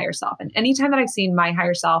dad's higher self. And anytime that I've seen my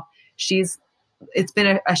higher self, it's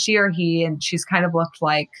been a she or he, and she's kind of looked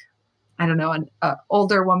like, I don't know, an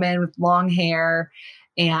older woman with long hair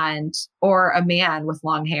or a man with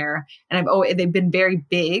long hair. And they've been very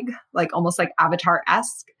big, like almost like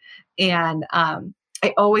Avatar-esque. And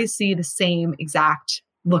I always see the same exact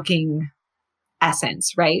looking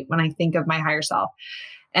essence, right? When I think of my higher self.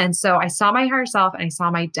 And so I saw my higher self and I saw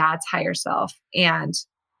my dad's higher self, and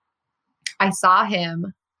I saw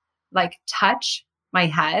him like touch my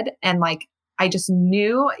head, and like, I just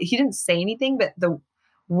knew he didn't say anything, but the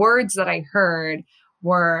words that I heard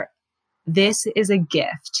were, "This is a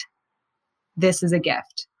gift. This is a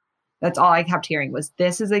gift." That's all I kept hearing was,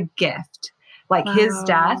 "This is a gift." Like his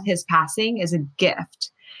death, his passing is a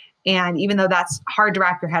gift. And even though that's hard to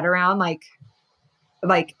wrap your head around, like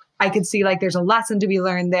I could see like there's a lesson to be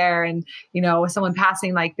learned there. And, with someone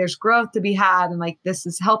passing, like there's growth to be had, and like this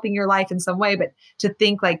is helping your life in some way. But to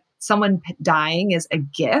think like someone dying is a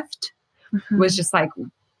gift was just like,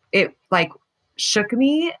 it like shook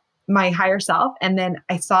me, my higher self. And then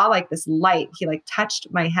I saw like this light, he like touched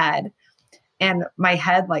my head, and my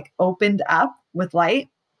head like opened up with light,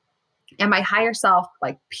 and my higher self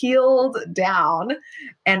like peeled down,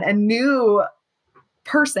 and a new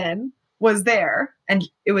person was there. And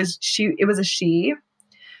it was a she,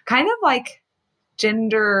 kind of like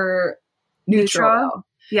gender neutral.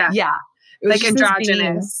 Yeah. Yeah. It was like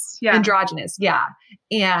androgynous. Yeah. Androgynous. Yeah.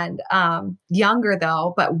 And younger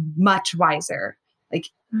though, but much wiser, like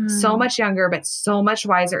so much younger, but so much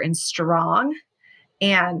wiser and strong.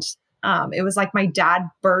 And it was like my dad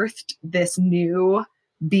birthed this new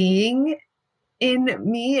being in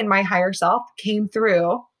me, and my higher self came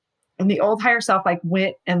through, and the old higher self like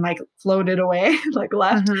went and like floated away, like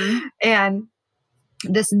left. And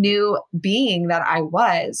this new being that I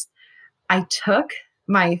took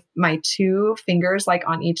my two fingers like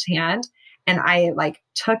on each hand, and I like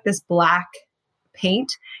took this black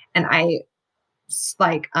paint, and I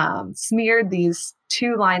like smeared these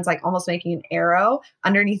two lines, like almost making an arrow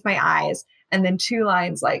underneath my eyes, and then two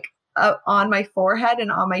lines like up on my forehead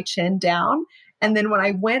and on my chin down. And then when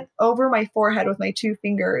I went over my forehead with my two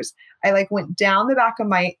fingers, I like went down the back of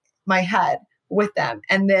my head with them.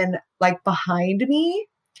 And then like behind me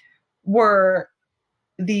were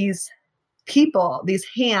these people, these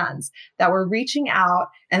hands that were reaching out,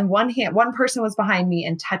 and one person was behind me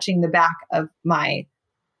and touching the back of my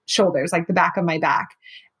shoulders, like the back of my back,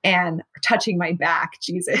 and touching my back.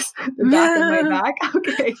 Jesus, the back of my back.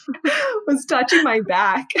 Okay. Was touching my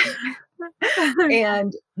back.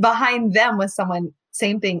 And behind them was someone,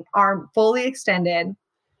 same thing, arm fully extended,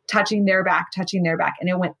 touching their back. And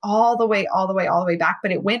it went all the way back,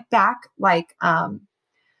 but it went back like an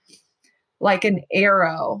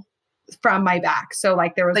arrow from my back. So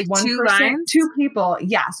like there was like one person, two people.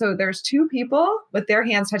 Yeah. So there's two people with their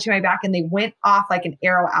hands touching my back, and they went off like an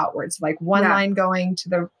arrow outwards. Like one line going to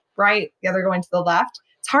the right, the other going to the left.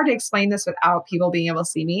 It's hard to explain this without people being able to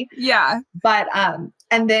see me. Yeah. But,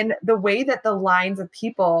 and then the way that the lines of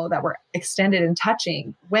people that were extended and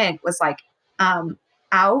touching went was like,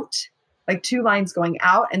 out, like two lines going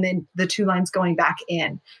out, and then the two lines going back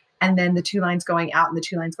in, and then the two lines going out and the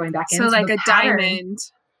two lines going back in. So like a diamond.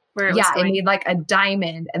 Where it made like a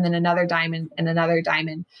diamond, and then another diamond and another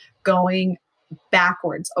diamond going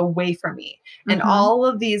backwards away from me. And all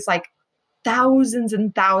of these like thousands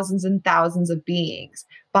and thousands and thousands of beings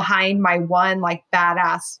behind my one like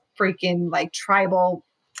badass freaking like tribal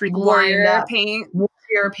warrior paint,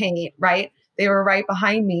 right? They were right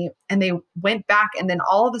behind me, and they went back, and then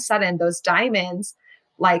all of a sudden those diamonds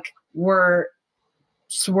like were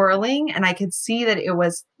swirling, and I could see that it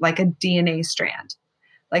was like a DNA strand.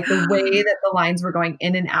 Like the way that the lines were going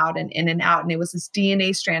in and out and in and out. And it was this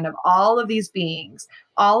DNA strand of all of these beings,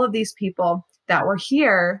 all of these people that were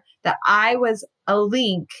here, that I was a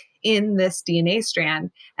link in this DNA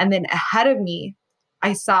strand. And then ahead of me,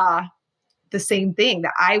 I saw the same thing,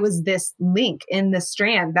 that I was this link in this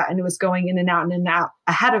strand, and it was going in and out and in and out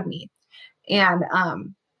ahead of me. And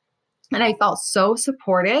I felt so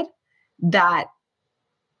supported that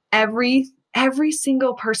every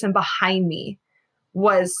single person behind me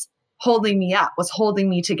was holding me up, was holding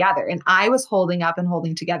me together. And I was holding up and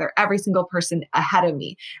holding together every single person ahead of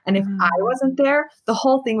me. And if I wasn't there, the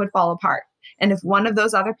whole thing would fall apart. And if one of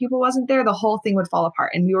those other people wasn't there, the whole thing would fall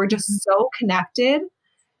apart. And we were just so connected.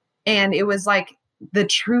 And it was like the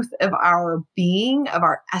truth of our being, of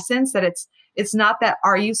our essence, that it's not that,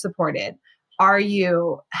 are you supported? Are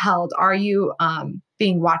you held? Are you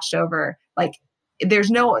being watched over? Like,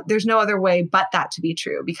 there's no other way but that to be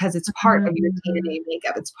true, because it's part of your day-to-day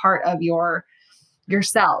makeup. It's part of your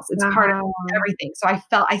cells. It's part of everything. So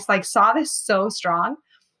I like saw this so strong.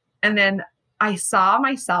 And then I saw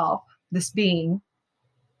myself, this being,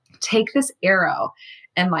 take this arrow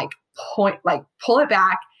and like pull it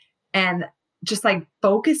back and just like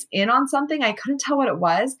focus in on something. I couldn't tell what it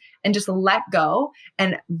was, and just let go.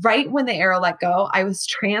 And right when the arrow let go, I was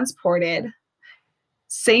transported,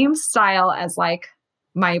 same style as like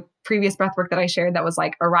my previous breath work that I shared that was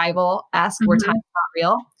like Arrival-esque, where time's not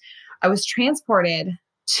real. I was transported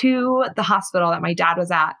to the hospital that my dad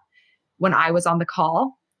was at when I was on the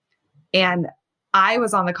call. And I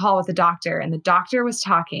was on the call with the doctor, and the doctor was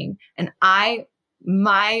talking, and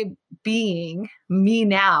my being, me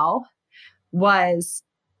now, was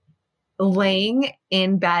laying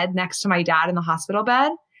in bed next to my dad in the hospital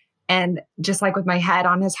bed, and just like with my head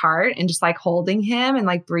on his heart and just like holding him and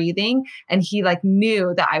like breathing. And he like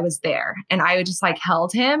knew that I was there, and I just like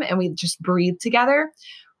held him, and we just breathed together,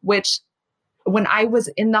 which when I was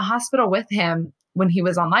in the hospital with him, when he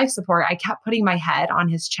was on life support, I kept putting my head on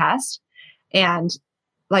his chest and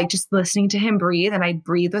like just listening to him breathe. And I'd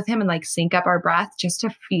breathe with him and like sync up our breath just to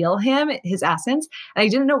feel him, his essence. And I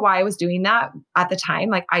didn't know why I was doing that at the time.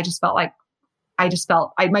 Like, I just felt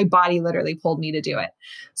my body literally pulled me to do it.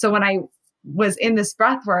 So when I was in this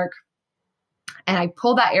breath work and I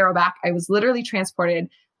pulled that arrow back, I was literally transported,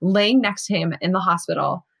 laying next to him in the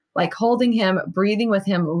hospital, like holding him, breathing with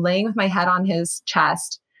him, laying with my head on his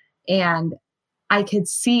chest. And I could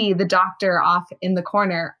see the doctor off in the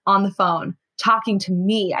corner on the phone talking to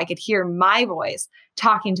me. I could hear my voice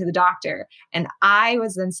talking to the doctor. And I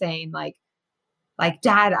was then saying like,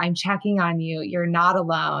 Dad, I'm checking on you. You're not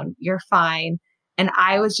alone. You're fine. And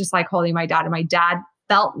I was just like holding my dad, and my dad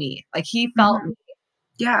felt me. Like, he felt me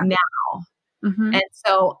now. And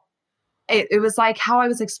so it was like how I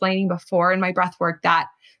was explaining before in my breath work, that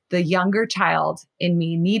the younger child in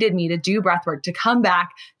me needed me to do breath work to come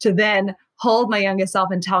back to then hold my youngest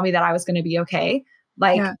self and tell me that I was going to be okay.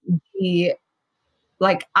 Like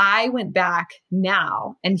I went back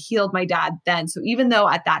now and healed my dad then. So even though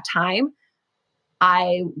at that time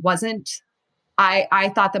I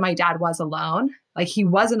thought that my dad was alone, like he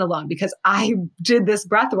wasn't alone, because I did this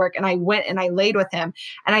breath work and I went and I laid with him,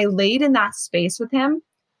 and I laid in that space with him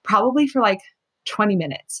probably for like 20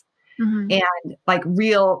 minutes and like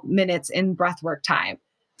real minutes in breath work time.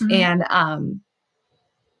 And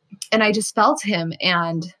I just felt him,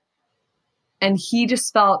 and he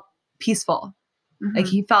just felt peaceful. Like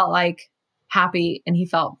he felt like happy, and he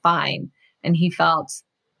felt fine, and he felt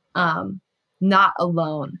not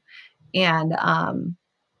alone. And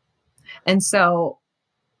so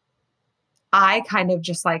I kind of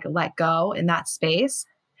just like let go in that space,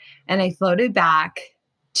 and I floated back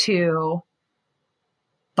to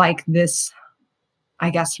like this, I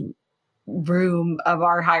guess, room of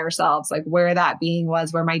our higher selves, like where that being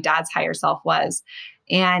was, where my dad's higher self was.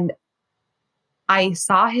 And I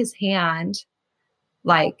saw his hand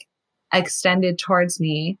like extended towards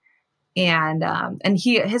me, and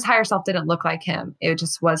his higher self didn't look like him. It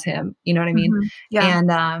just was him. You know what I mean?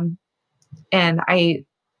 Yeah. And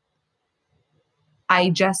I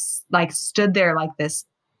just like stood there like this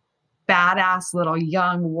badass little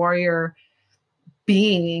young warrior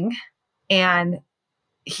being. And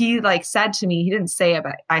he like said to me, he didn't say it,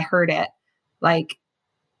 but I heard it, like,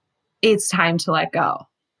 it's time to let go.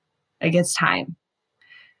 Like, it's time.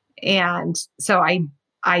 And so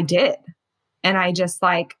I did. And I just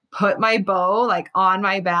like put my bow like on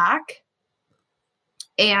my back,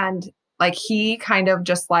 and like he kind of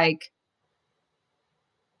just like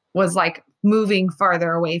was like moving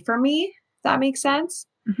farther away from me, if that makes sense.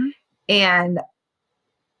 And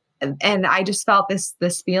I just felt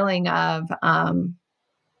this feeling of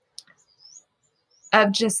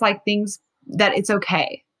just like things, that it's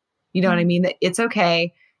okay. You know what I mean? That it's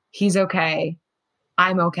okay. He's okay.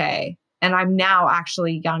 I'm okay. And I'm now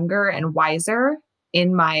actually younger and wiser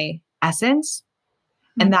in my essence,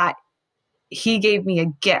 and that he gave me a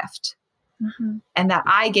gift, and that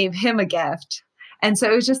I gave him a gift. And so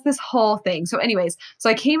it was just this whole thing. So anyways, so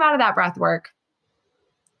I came out of that breath work,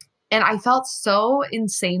 and I felt so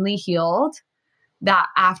insanely healed that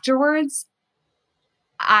afterwards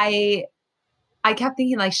I kept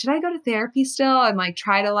thinking like, should I go to therapy still and like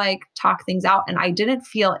try to like talk things out? And I didn't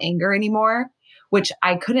feel anger anymore, which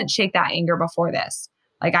I couldn't shake that anger before this.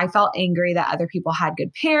 Like, I felt angry that other people had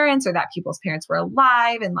good parents, or that people's parents were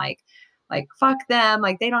alive, and like fuck them.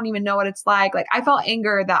 Like, they don't even know what it's like. Like, I felt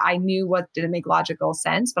anger that I knew what didn't make logical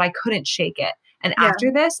sense, but I couldn't shake it. And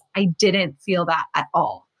after this, I didn't feel that at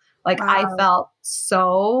all. Like, I felt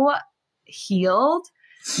so healed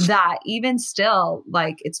that even still,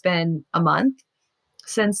 like, it's been a month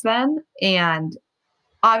since then. And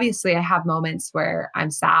obviously I have moments where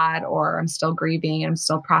I'm sad or I'm still grieving and I'm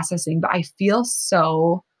still processing, but I feel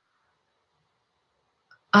so,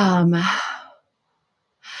 the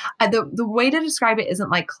way to describe it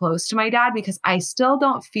isn't like close to my dad, because I still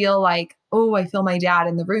don't feel like, oh, I feel my dad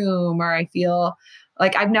in the room, or I feel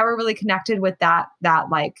like I've never really connected with that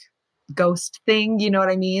like ghost thing. You know what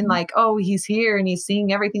I mean? Like, oh, he's here and he's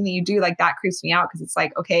seeing everything that you do. Like that creeps me out, because it's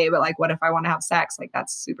like, okay, but like, what if I want to have sex? Like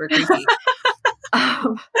that's super creepy.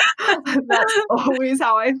 That's always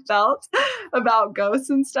how I felt about ghosts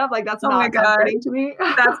and stuff. Like that's not comforting to me.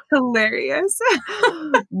 That's hilarious.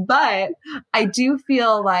 But I do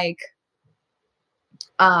feel like,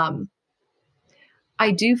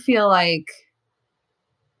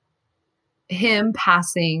 him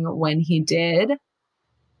passing when he did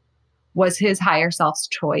was his higher self's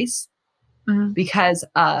choice, because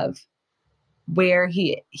of where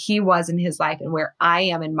he was in his life and where I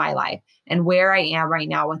am in my life and where I am right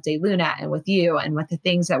now with DeLuna and with you and with the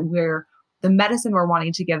things that the medicine we're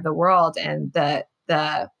wanting to give the world and the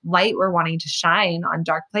light we're wanting to shine on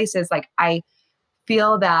dark places. Like I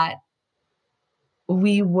feel that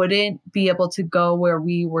we wouldn't be able to go where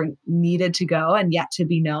we were needed to go and yet to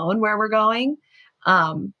be known where we're going,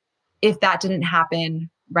 if that didn't happen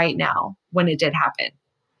right now when it did happen.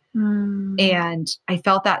 And I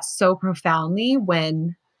felt that so profoundly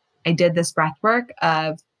when I did this breath work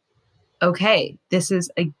of, okay, this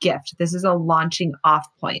is a gift. This is a launching off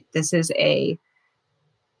point. This is a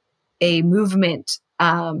movement,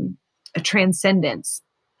 a transcendence.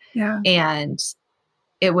 Yeah. And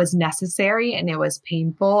it was necessary and it was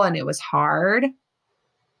painful and it was hard.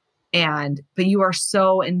 But you are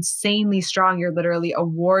so insanely strong. You're literally a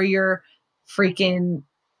warrior, freaking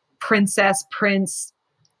princess, prince,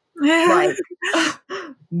 like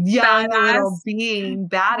young little being,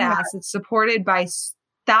 badass. Yeah. It's supported by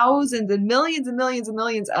thousands and millions and millions and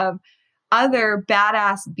millions of other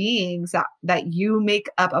badass beings that you make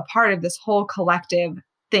up a part of this whole collective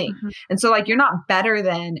thing. And so like, you're not better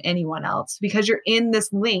than anyone else because you're in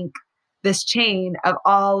this link, this chain of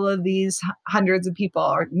all of these hundreds of people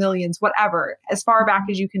or millions, whatever, as far back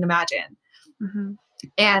as you can imagine.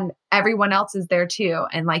 And everyone else is there too.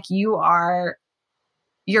 And like, you're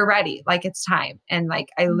ready. Like it's time. And like,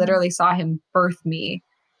 I literally saw him birth me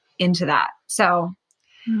into that. So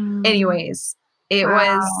anyways, it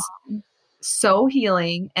was so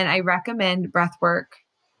healing. And I recommend breath work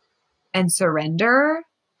and surrender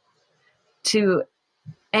to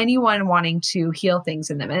anyone wanting to heal things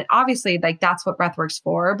in them. And obviously like that's what breath work's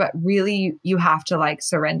for, but really you have to like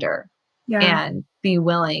surrender and be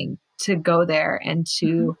willing to go there and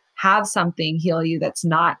to have something heal you. That's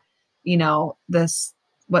not,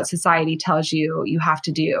 what society tells you have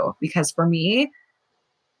to do. Because for me,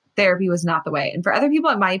 therapy was not the way. And for other people,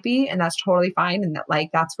 it might be, and that's totally fine. And that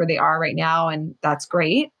like, that's where they are right now. And that's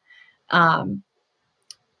great.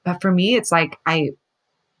 But for me, it's like, I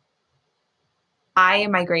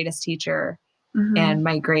am my greatest teacher and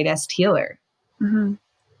my greatest healer. And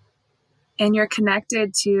you're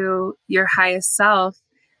connected to your highest self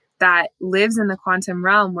that lives in the quantum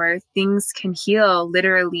realm where things can heal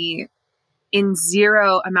literally in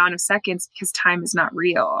 0 amount of seconds because time is not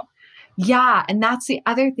real. Yeah. And that's the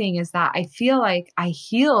other thing, is that I feel like I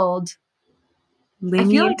healed.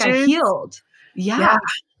 Yeah.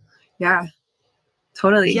 Yeah.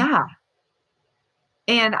 Totally. Yeah.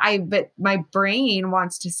 But my brain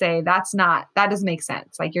wants to say that doesn't make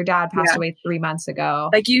sense. Like your dad passed away 3 months ago.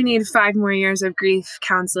 Like you need 5 more years of grief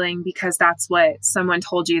counseling because that's what someone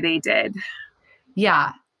told you they did.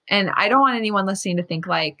 Yeah. And I don't want anyone listening to think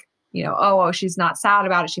like, oh, she's not sad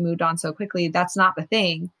about it. She moved on so quickly. That's not the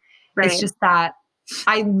thing. Right. It's just that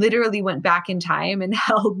I literally went back in time and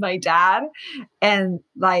held my dad, and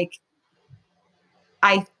like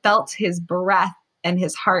I felt his breath and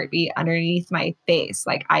his heartbeat underneath my face.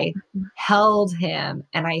 Like I held him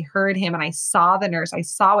and I heard him and I saw the nurse. I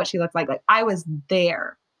saw what she looked like. Like I was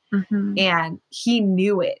there and he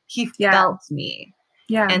knew it. He felt me.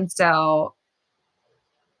 Yeah. And so,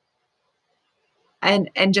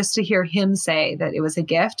 and just to hear him say that it was a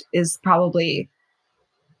gift is probably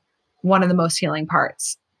one of the most healing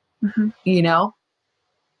parts,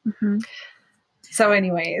 So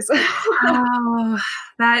anyways. Oh,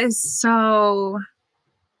 that is so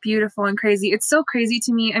beautiful and crazy. It's so crazy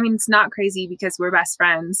to me. I mean, it's not crazy because we're best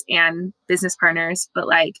friends and business partners, but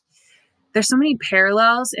like there's so many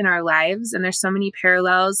parallels in our lives, and there's so many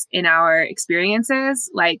parallels in our experiences,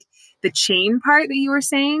 like the chain part that you were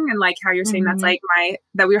saying, and like how you're saying that's like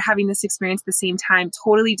that we were having this experience at the same time,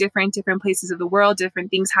 totally different places of the world, different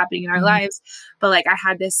things happening in our lives. But like I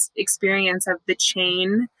had this experience of the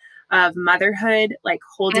chain of motherhood, like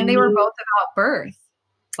holding And they were both about birth.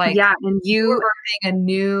 Like, yeah, and you were birthing a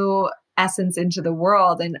new essence into the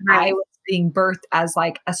world, and I was being birthed as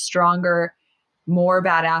like a stronger, more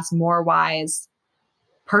badass, more wise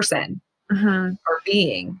person or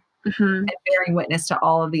being, and bearing witness to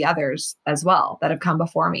all of the others as well that have come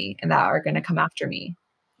before me and that are going to come after me.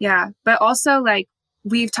 Yeah. But also, like,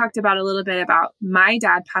 we've talked about a little bit about my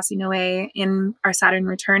dad passing away in our Saturn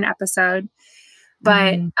return episode,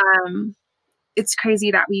 but it's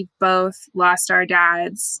crazy that we both lost our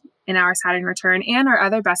dads in our Saturn return, and our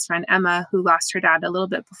other best friend, Emma, who lost her dad a little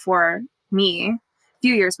bit before me, a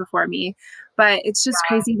few years before me. But it's just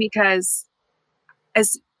crazy because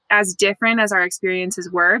as different as our experiences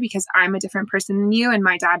were, because I'm a different person than you, and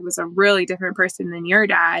my dad was a really different person than your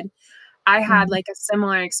dad, I had like a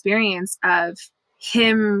similar experience of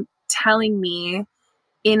him telling me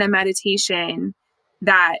in a meditation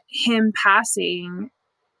that him passing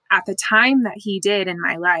at the time that he did in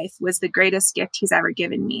my life was the greatest gift he's ever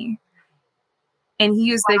given me. And he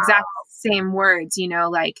used the exact same words, you know,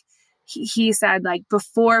 like he said, like,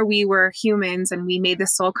 before we were humans and we made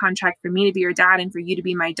this soul contract for me to be your dad and for you to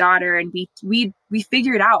be my daughter, and we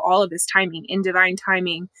figured out all of this timing in divine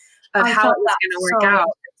timing of how it was going to work out.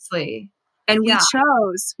 And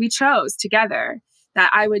we chose together that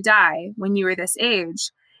I would die when you were this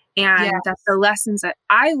age, and that the lessons that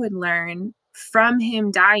I would learn from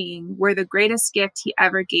him dying were the greatest gift he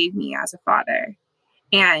ever gave me as a father.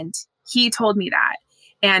 And he told me that.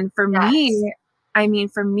 And for me,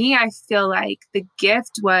 I feel like the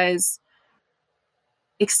gift was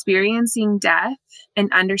experiencing death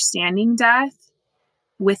and understanding death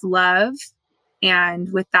with love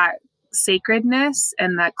and with that sacredness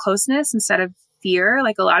and that closeness instead of fear.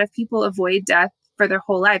 Like, a lot of people avoid death for their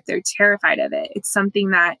whole life. They're terrified of it. It's something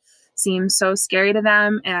that seems so scary to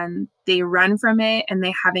them, and they run from it, and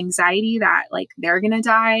they have anxiety that like they're going to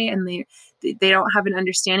die, and they don't have an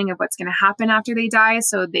understanding of what's going to happen after they die.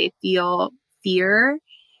 So they feel fear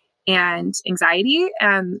and anxiety.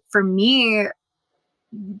 And for me,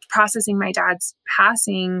 processing my dad's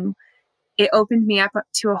passing, it opened me up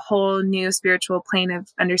to a whole new spiritual plane of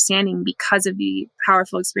understanding because of the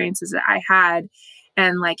powerful experiences that I had.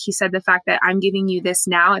 And like he said, the fact that I'm giving you this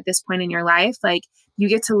now at this point in your life, like you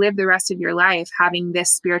get to live the rest of your life having this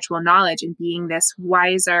spiritual knowledge and being this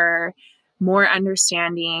wiser, more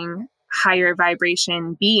understanding, higher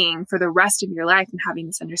vibration being for the rest of your life, and having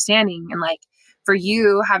this understanding. And like for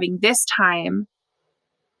you having this time,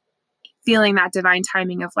 feeling that divine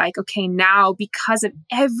timing of like, okay, now because of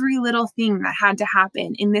every little thing that had to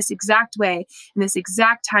happen in this exact way, in this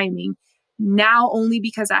exact timing, now only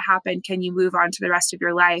because that happened can you move on to the rest of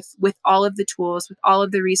your life with all of the tools, with all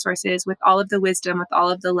of the resources, with all of the wisdom, with all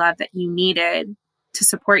of the love that you needed to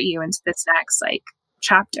support you into this next like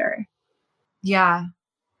chapter. Yeah.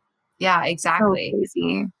 Yeah, exactly. So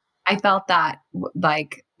crazy. I felt that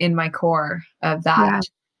like in my core of that,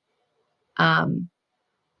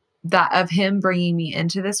 that of him bringing me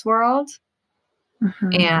into this world.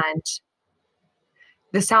 And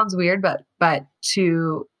this sounds weird, but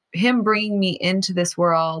to him bringing me into this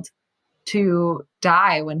world to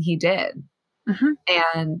die when he did,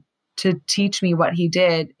 and to teach me what he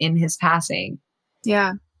did in his passing.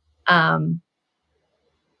 Yeah.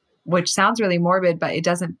 Which sounds really morbid, but it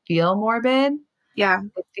doesn't feel morbid. Yeah.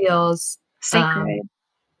 It feels sacred.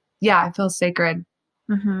 It feels sacred.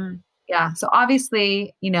 Yeah. So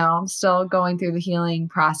obviously, you know, I'm still going through the healing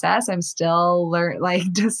process. I'm still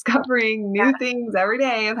discovering new things every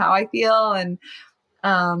day of how I feel, and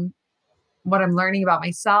what I'm learning about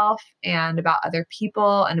myself and about other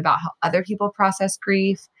people, and about how other people process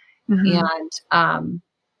grief. And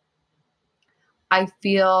I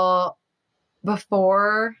feel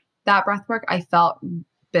before that breath work, I felt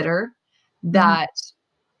bitter that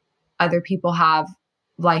other people have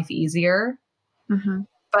life easier.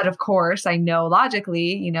 But of course, I know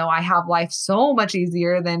logically, you know, I have life so much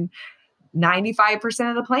easier than 95%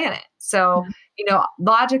 of the planet. So, you know,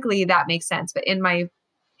 logically that makes sense. But in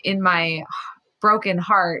my broken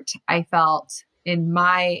heart, I felt in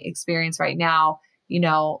my experience right now, you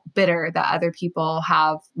know, bitter that other people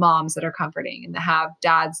have moms that are comforting and that have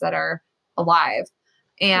dads that are alive.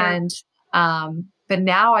 And, but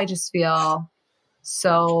now I just feel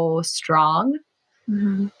so strong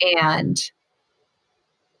and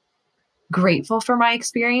grateful for my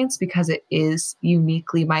experience because it is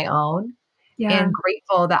uniquely my own. and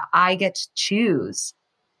grateful that I get to choose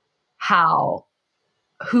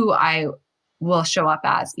who I will show up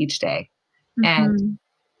as each day. And,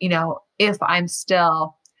 if I'm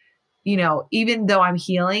still, even though I'm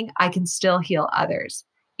healing, I can still heal others.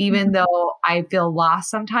 Even though I feel lost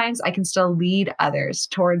sometimes, I can still lead others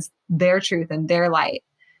towards their truth and their light.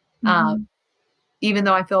 Even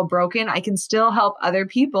though I feel broken, I can still help other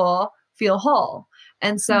people feel whole.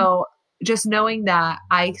 And so just knowing that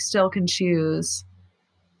I still can choose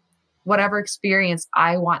whatever experience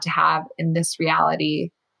I want to have in this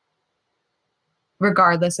reality,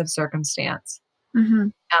 regardless of circumstance.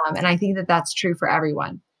 And I think that that's true for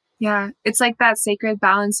everyone. Yeah. It's like that sacred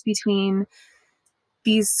balance between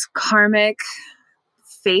these karmic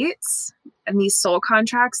fates and these soul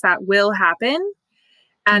contracts that will happen.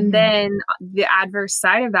 And then the adverse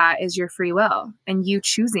side of that is your free will and you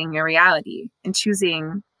choosing your reality and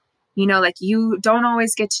choosing, like you don't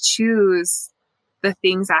always get to choose the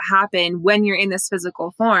things that happen when you're in this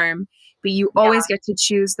physical form, but you always get to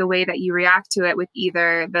choose the way that you react to it with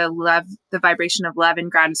either the vibration of love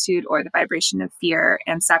and gratitude or the vibration of fear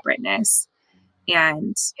and separateness.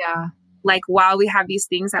 And like, while we have these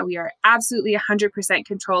things that we are absolutely 100%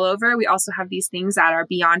 control over, we also have these things that are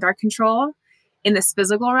beyond our control in this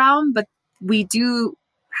physical realm, but we do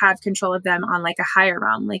have control of them on like a higher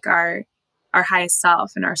realm, like our highest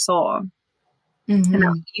self and our soul. And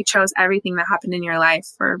that you chose everything that happened in your life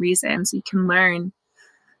for a reason, so you can learn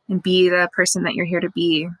and be the person that you're here to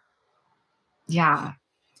be. Yeah.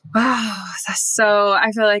 Wow. So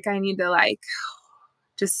I feel like I need to like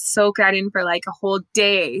just soak that in for like a whole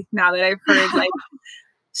day now that I've heard like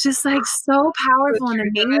it's just like so powerful and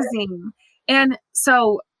amazing. And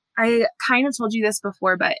so I kind of told you this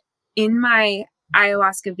before, but in my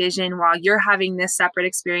ayahuasca vision, while you're having this separate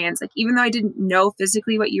experience, like even though I didn't know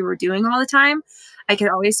physically what you were doing all the time, I could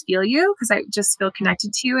always feel you because I just feel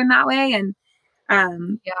connected to you in that way. And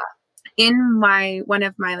in one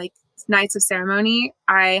of my like nights of ceremony,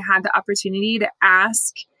 I had the opportunity to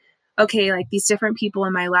ask, okay, like these different people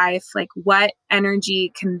in my life, like what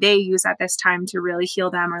energy can they use at this time to really heal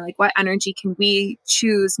them? Or like what energy can we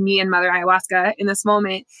choose, me and Mother Ayahuasca in this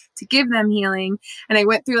moment, to give them healing? And I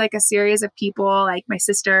went through like a series of people, like my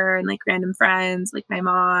sister and like random friends, like my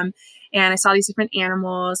mom. And I saw these different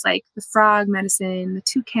animals, like the frog medicine, the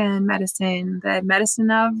toucan medicine, the medicine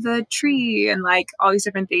of the tree, and like all these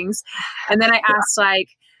different things. And then I asked like,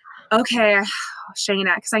 okay,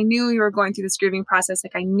 Shayna, because I knew you were going through this grieving process.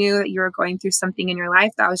 Like I knew that you were going through something in your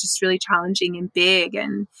life that was just really challenging and big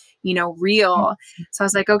and, real. So I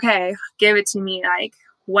was like, okay, give it to me. Like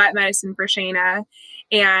what medicine for Shayna?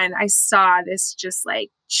 And I saw this just like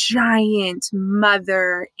giant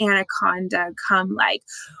mother anaconda come like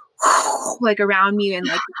around me, and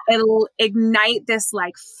like it'll ignite this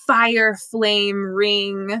like fire flame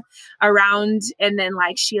ring around. And then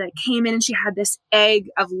like she like came in and she had this egg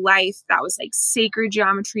of life that was like sacred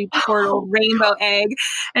geometry portal rainbow egg,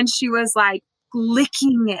 and she was like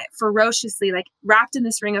licking it ferociously, like wrapped in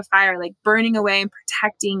this ring of fire, like burning away and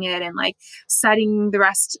protecting it and like setting the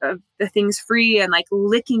rest of the things free, and like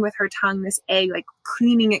licking with her tongue this egg, like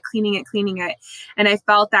cleaning it. And I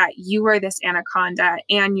felt that you were this anaconda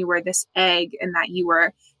and you were this egg, and that you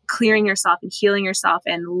were clearing yourself and healing yourself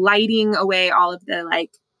and lighting away all of the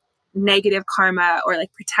like negative karma, or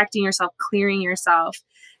like protecting yourself, clearing yourself,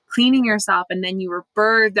 cleaning yourself. And then you were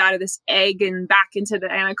birthed out of this egg and back into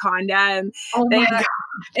the anaconda. And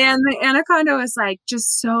the anaconda was like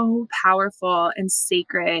just so powerful and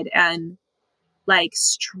sacred and like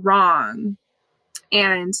strong.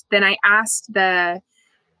 And then I asked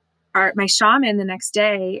my shaman the next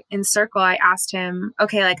day in circle, I asked him,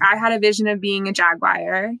 okay, like I had a vision of being a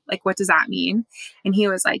jaguar. Like, what does that mean? And he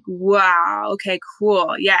was like, wow, okay,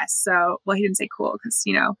 cool. Yes. So, well, he didn't say cool because,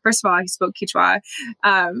 first of all, he spoke Quechua.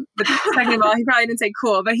 But second of all, he probably didn't say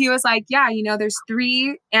cool, but he was like, yeah, there's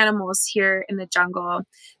 3 animals here in the jungle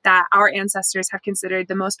that our ancestors have considered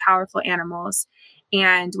the most powerful animals.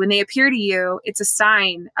 And when they appear to you, it's a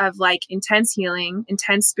sign of like intense healing,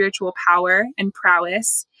 intense spiritual power and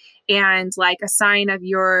prowess, and like a sign of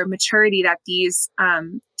your maturity, that these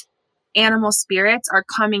animal spirits are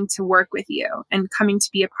coming to work with you and coming to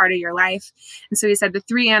be a part of your life. And so he said the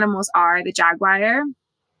 3 animals are the jaguar,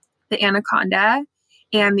 the anaconda,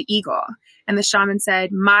 and the eagle. And the shaman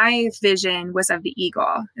said, my vision was of the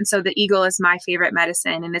eagle. And so the eagle is my favorite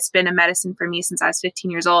medicine. And it's been a medicine for me since I was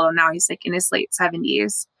 15 years old. And now he's like in his late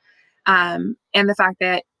 70s. And the fact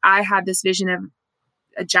that I had this vision of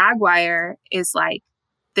a jaguar is like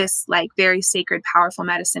this like very sacred, powerful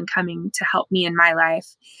medicine coming to help me in my life.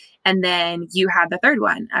 And then you had the third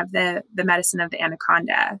one of the medicine of the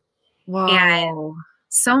anaconda. And Whoa.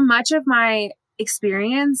 so much of my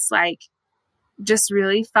experience, like, just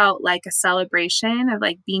really felt like a celebration of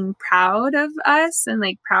like being proud of us and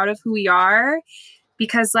like proud of who we are.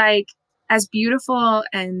 Because like, as beautiful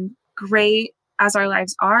and great as our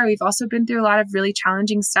lives are, we've also been through a lot of really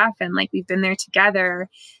challenging stuff. And like, we've been there together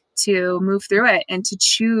to move through it and to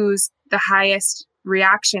choose the highest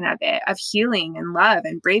reaction of it, of healing and love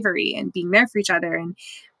and bravery and being there for each other and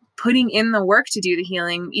putting in the work to do the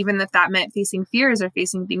healing, even if that meant facing fears or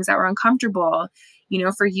facing things that were uncomfortable. You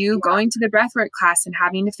know, for you going to the breathwork class and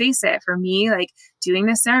having to face it. For me, like doing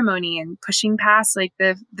the ceremony and pushing past like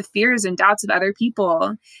the fears and doubts of other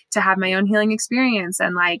people to have my own healing experience.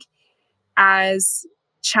 And like, as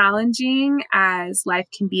challenging as life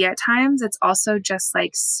can be at times, it's also just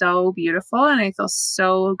like so beautiful. And I feel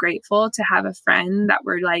so grateful to have a friend that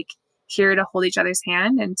we're like here to hold each other's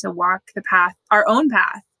hand and to walk the path, our own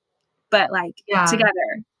path, but like together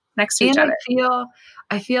next to each other.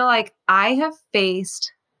 I feel like I have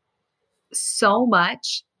faced so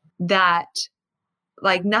much that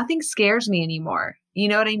like nothing scares me anymore. You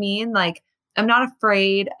know what I mean? Like I'm not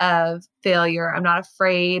afraid of failure. I'm not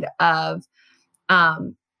afraid of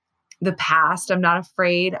the past. I'm not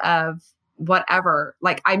afraid of whatever.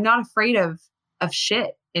 Like I'm not afraid of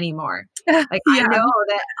shit anymore. Like I know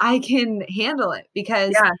that I can handle it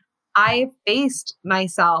because I've faced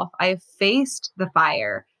myself. I've faced the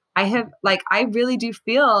fire. I really do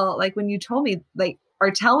feel like when you told me, like,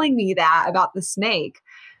 are telling me that about the snake,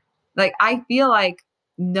 like, I feel like,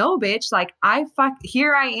 no, bitch, like,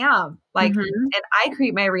 here I am. Like, and I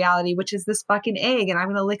create my reality, which is this fucking egg, and I'm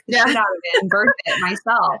going to lick the shit out of it and birth it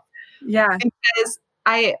myself. Yeah. Because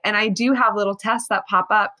I do have little tests that pop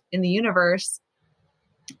up in the universe.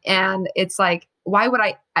 And it's like, why would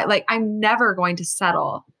I'm never going to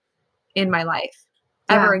settle in my life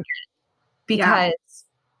ever again. Because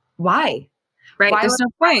why? Right. Why There's no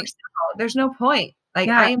point. There's no point. Like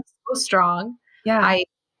I am so strong. Yeah.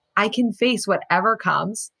 I can face whatever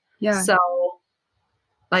comes. Yeah. So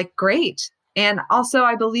like, great. And also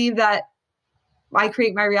I believe that I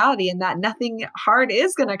create my reality and that nothing hard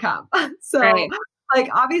is going to come. So like,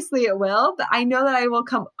 obviously it will, but I know that I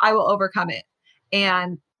will overcome it.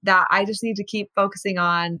 And that I just need to keep focusing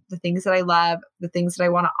on the things that I love, the things that I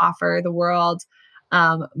want to offer the world,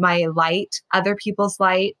 my light, other people's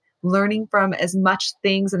light, learning from as much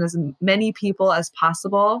things and as many people as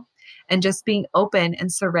possible, and just being open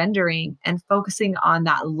and surrendering and focusing on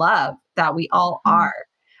that love that we all are.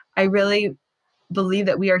 I really believe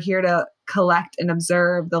that we are here to collect and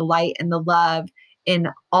observe the light and the love in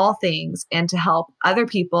all things and to help other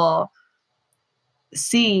people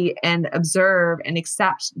see and observe and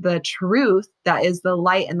accept the truth that is the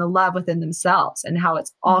light and the love within themselves and how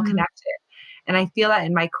it's all connected. And I feel that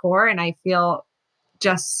in my core, and I feel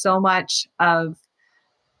just so much of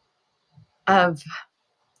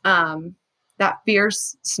that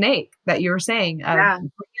fierce snake that you were saying,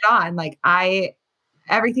 bring it on. Like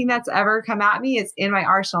everything that's ever come at me is in my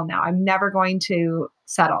arsenal now. I'm never going to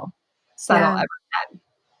settle ever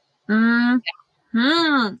again.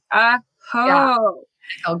 I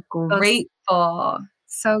feel grateful.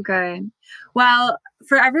 So good. Well,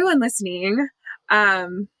 for everyone listening,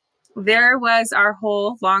 there was our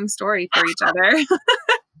whole long story for each other.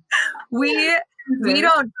 We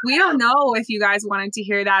don't know if you guys wanted to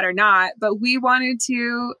hear that or not, but we wanted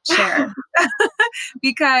to share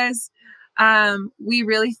because we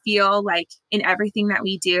really feel like in everything that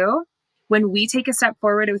we do, when we take a step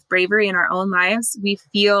forward with bravery in our own lives, we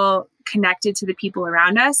feel connected to the people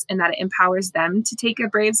around us and that it empowers them to take a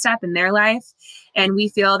brave step in their life. And we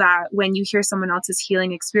feel that when you hear someone else's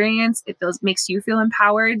healing experience, makes you feel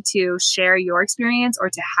empowered to share your experience or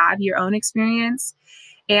to have your own experience.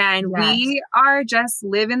 And we are just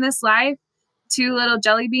living this life, two little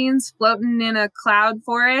jelly beans floating in a cloud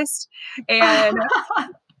forest and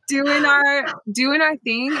doing our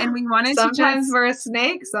thing. And we wanted sometimes we're a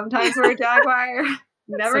snake, sometimes we're a jaguar.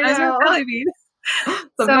 Never know. We're a jelly bean.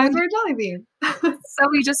 Sometimes we're a jelly bean. So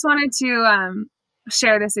we just wanted to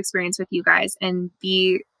share this experience with you guys and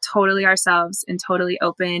be totally ourselves and totally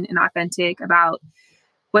open and authentic about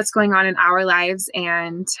what's going on in our lives.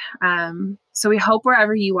 And so we hope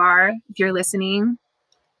wherever you are, if you're listening,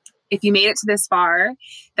 if you made it to this far,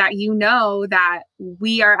 that you know that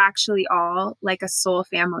we are actually all like a soul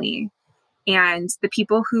family. And the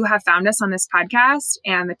people who have found us on this podcast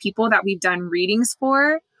and the people that we've done readings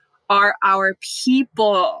for are our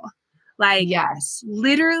people. Like,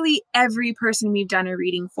 literally every person we've done a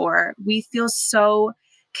reading for, we feel so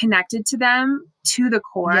connected to them to the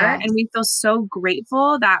core. And we feel so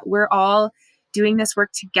grateful that we're all doing this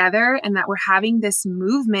work together and that we're having this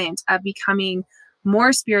movement of becoming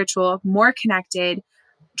more spiritual, more connected,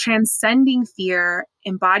 transcending fear,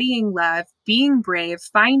 embodying love, being brave,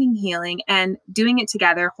 finding healing, and doing it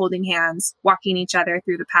together, holding hands, walking each other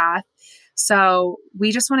through the path. So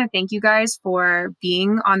we just want to thank you guys for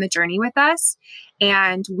being on the journey with us.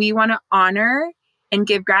 And we want to honor and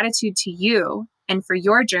give gratitude to you and for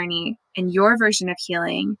your journey and your version of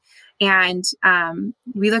healing. And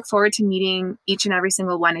we look forward to meeting each and every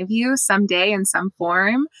single one of you someday in some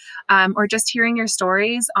form, or just hearing your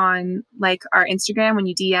stories on like our Instagram when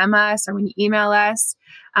you DM us or when you email us.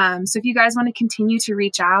 So if you guys want to continue to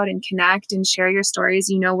reach out and connect and share your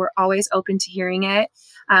stories, we're always open to hearing it.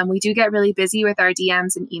 We do get really busy with our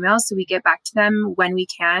DMs and emails, so we get back to them when we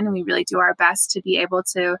can, and we really do our best to be able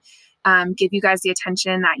to give you guys the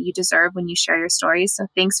attention that you deserve when you share your stories. So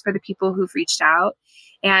thanks for the people who've reached out.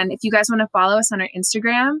 And if you guys want to follow us on our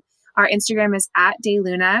Instagram is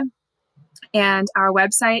 @dayluna. And our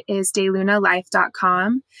website is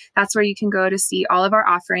daylunalife.com. That's where you can go to see all of our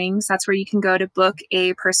offerings. That's where you can go to book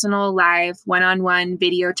a personal live one-on-one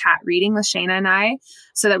video chat reading with Shayna and I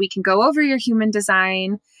so that we can go over your human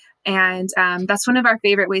design. And that's one of our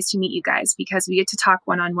favorite ways to meet you guys, because we get to talk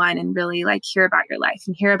one-on-one and really like hear about your life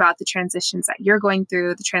and hear about the transitions that you're going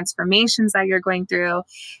through, the transformations that you're going through.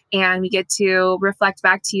 And we get to reflect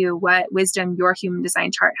back to you what wisdom your human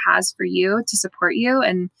design chart has for you to support you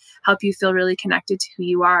and help you feel really connected to who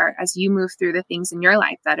you are as you move through the things in your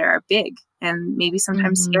life that are big and maybe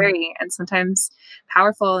sometimes scary and sometimes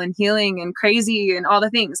powerful and healing and crazy and all the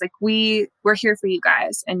things. Like we're here for you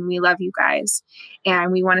guys and we love you guys.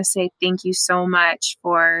 And we want to say thank you so much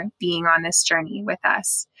for being on this journey with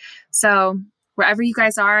us. So wherever you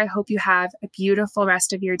guys are, I hope you have a beautiful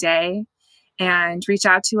rest of your day, and reach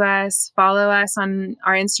out to us, follow us on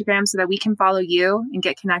our Instagram so that we can follow you and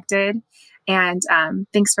get connected. And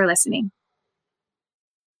thanks for listening.